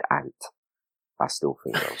called Ant, I still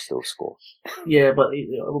think they'll still score. Yeah, but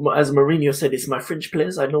as Mourinho said, it's my French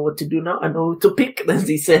players. I know what to do now. I know who to pick, as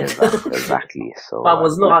he said. Exactly. So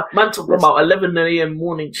man talking about 11 a.m.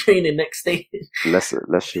 morning training next day. Let's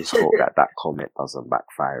just hope that comment doesn't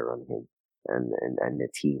backfire on him. And the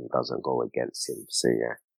team doesn't go against him. So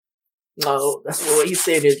yeah. No, that's what he's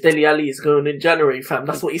saying is Dele Alli is going in January, fam.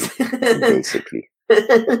 That's what he's saying. Basically.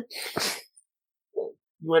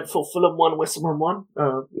 You went for Fulham 1, West Ham 1.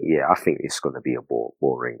 Yeah, I think it's going to be a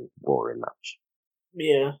boring match.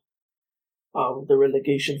 Yeah. The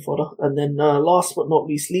relegation fodder. And then last but not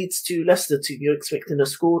least, Leeds 2, Leicester 2. You're expecting a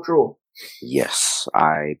score draw? Yes,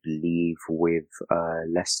 I believe with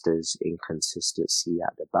Leicester's inconsistency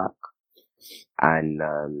at the back, and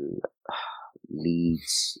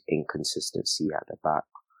Leeds' inconsistency at the back.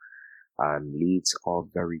 Leeds are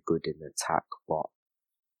very good in attack, but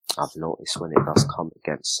I've noticed when it does come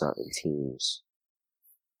against certain teams,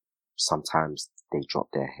 sometimes they drop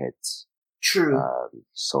their heads. True.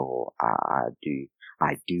 So I do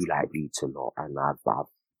like Leeds a lot, and I've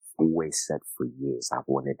always said for years I've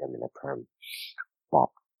wanted them in the Prem, but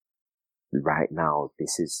right now,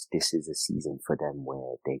 this is a season for them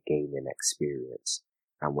where they're gaining experience,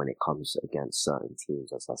 and when it comes against certain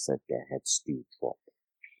teams, as I said, their heads do drop.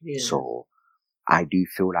 Yeah. So I do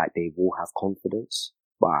feel like they will have confidence,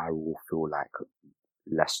 but I will feel like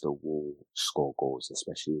Leicester will score goals,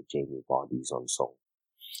 especially if Jamie Vardy's on song.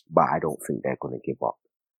 But I don't think they're going to give up.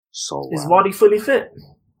 So is Vardy fully fit?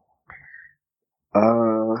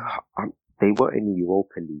 They were in the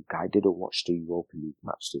Europa League. I didn't watch the Europa League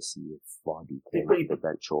match to see if Vardy came off the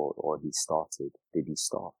bench or he started. Did he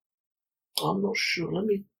start? I'm not sure. Let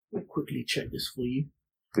me quickly check this for you.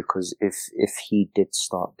 Because if he did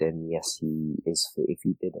start, then yes, he is fit. If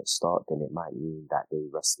he didn't start, then it might mean that they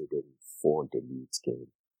rested him for the Leeds game.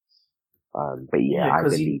 But yeah, I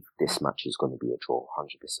believe this match is going to be a draw,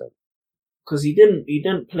 100%. Because he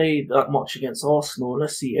didn't play that much against Arsenal.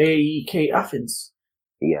 Let's see, AEK Athens.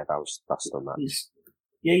 Yeah, that's the match.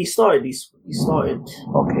 He started. He started.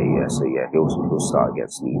 Okay, yeah. So yeah, he'll start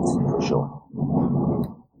against Leeds for sure.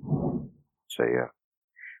 So yeah.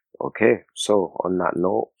 Okay, so on that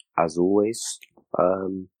note, as always,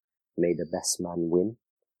 may the best man win.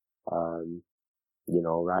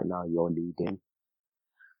 Right now you're leading.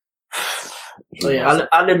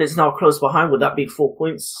 Allen is now close behind. Would that be 4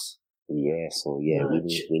 points? Yeah, so yeah,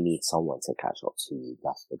 we need someone to catch up to you.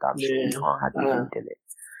 That's the damn sure. We can't have you leading it.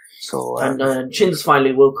 So and Chin's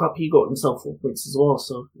finally woke up. He got himself 4 points as well.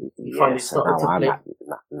 So he finally started to play.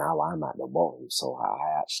 Now I'm at the bottom, so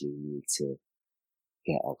I actually need to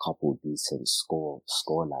get a couple decent score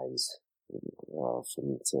lines for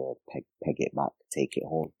me to peg it back, take it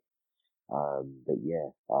home. But yeah,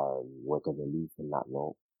 we're gonna leave on that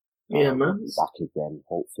note. Yeah, man. Back again,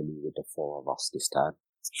 hopefully with the 4 of us this time.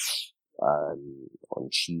 On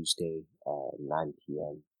Tuesday, 9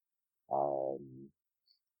 p.m.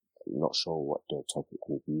 Not sure what the topic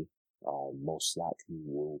will be, Most likely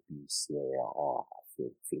will be Serie A. I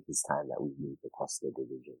think it's time that we move across the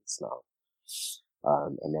divisions now.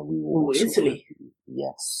 And then we will also, Italy.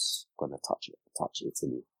 yes, gonna touch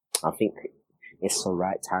Italy. I think it's the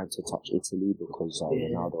right time to touch Italy because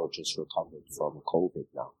Ronaldo just recovered from COVID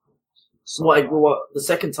now. So, what the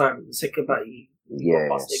second time, the second that he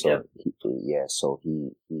so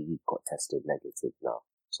he got tested negative now.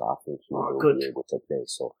 So I think he will good. be able to play.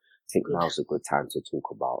 So I think now's a good time to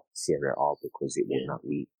talk about Serie A because it will not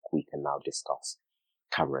we can now discuss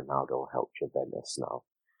can Ronaldo help Juventus now.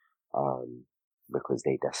 Because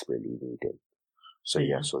they desperately need him. So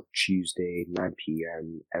so Tuesday, 9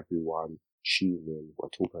 p.m, everyone tune in. We're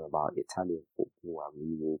talking about Italian football and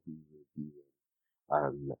we will be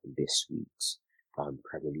reviewing this week's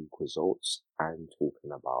Premier League results and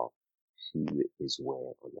talking about who is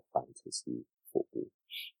where on the fantasy football.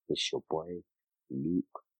 It's your boy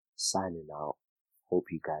Luke signing out.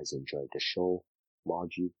 Hope you guys enjoyed the show.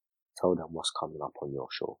 Margie, tell them what's coming up on your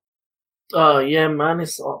show. Yeah, man,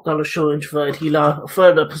 it's Abdullah Show Introverted Healer. A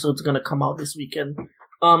third episode's gonna come out this weekend.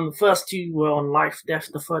 The first two were on life, death.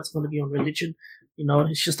 The third's gonna be on religion. You know,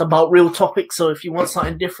 it's just about real topics. So if you want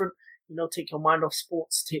something different, you know, take your mind off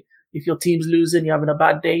sports. If your team's losing, you're having a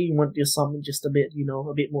bad day, you want to do something just a bit, you know,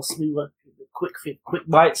 a bit more smoother, quick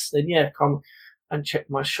bites, then come and check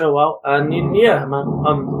my show out. And then, man,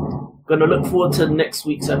 I'm gonna look forward to next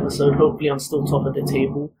week's episode. Hopefully I'm still top of the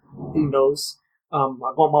table. Who knows? I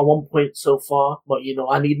got my 1 point so far, but you know,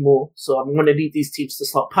 I need more. So I'm gonna need these teams to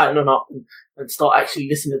start patterning up and start actually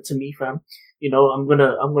listening to me, fam. You know, I'm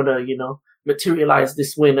gonna, you know, materialize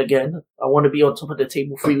this win again. I want to be on top of the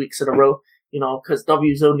table 3 weeks in a row, you know, cause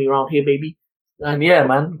W's only around here, baby. And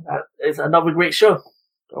man, it's another great show.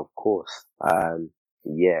 Of course.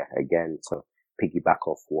 Again, to piggyback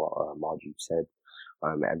off what Margie said,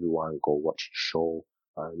 everyone go watch the show.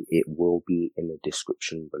 It will be in the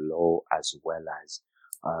description below as well as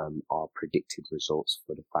our predicted results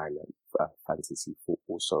for the final fantasy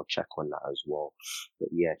football. So check on that as well. But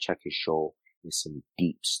check his show. There's some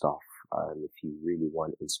deep stuff. If you really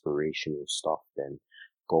want inspirational stuff, then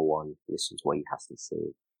go on, listen to what he has to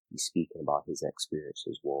say. He's speaking about his experience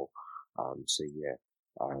as well.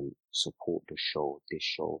 Support this show,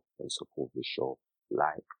 and support the show.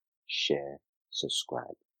 Like, share,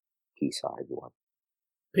 subscribe. Peace out, everyone.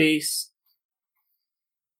 Peace.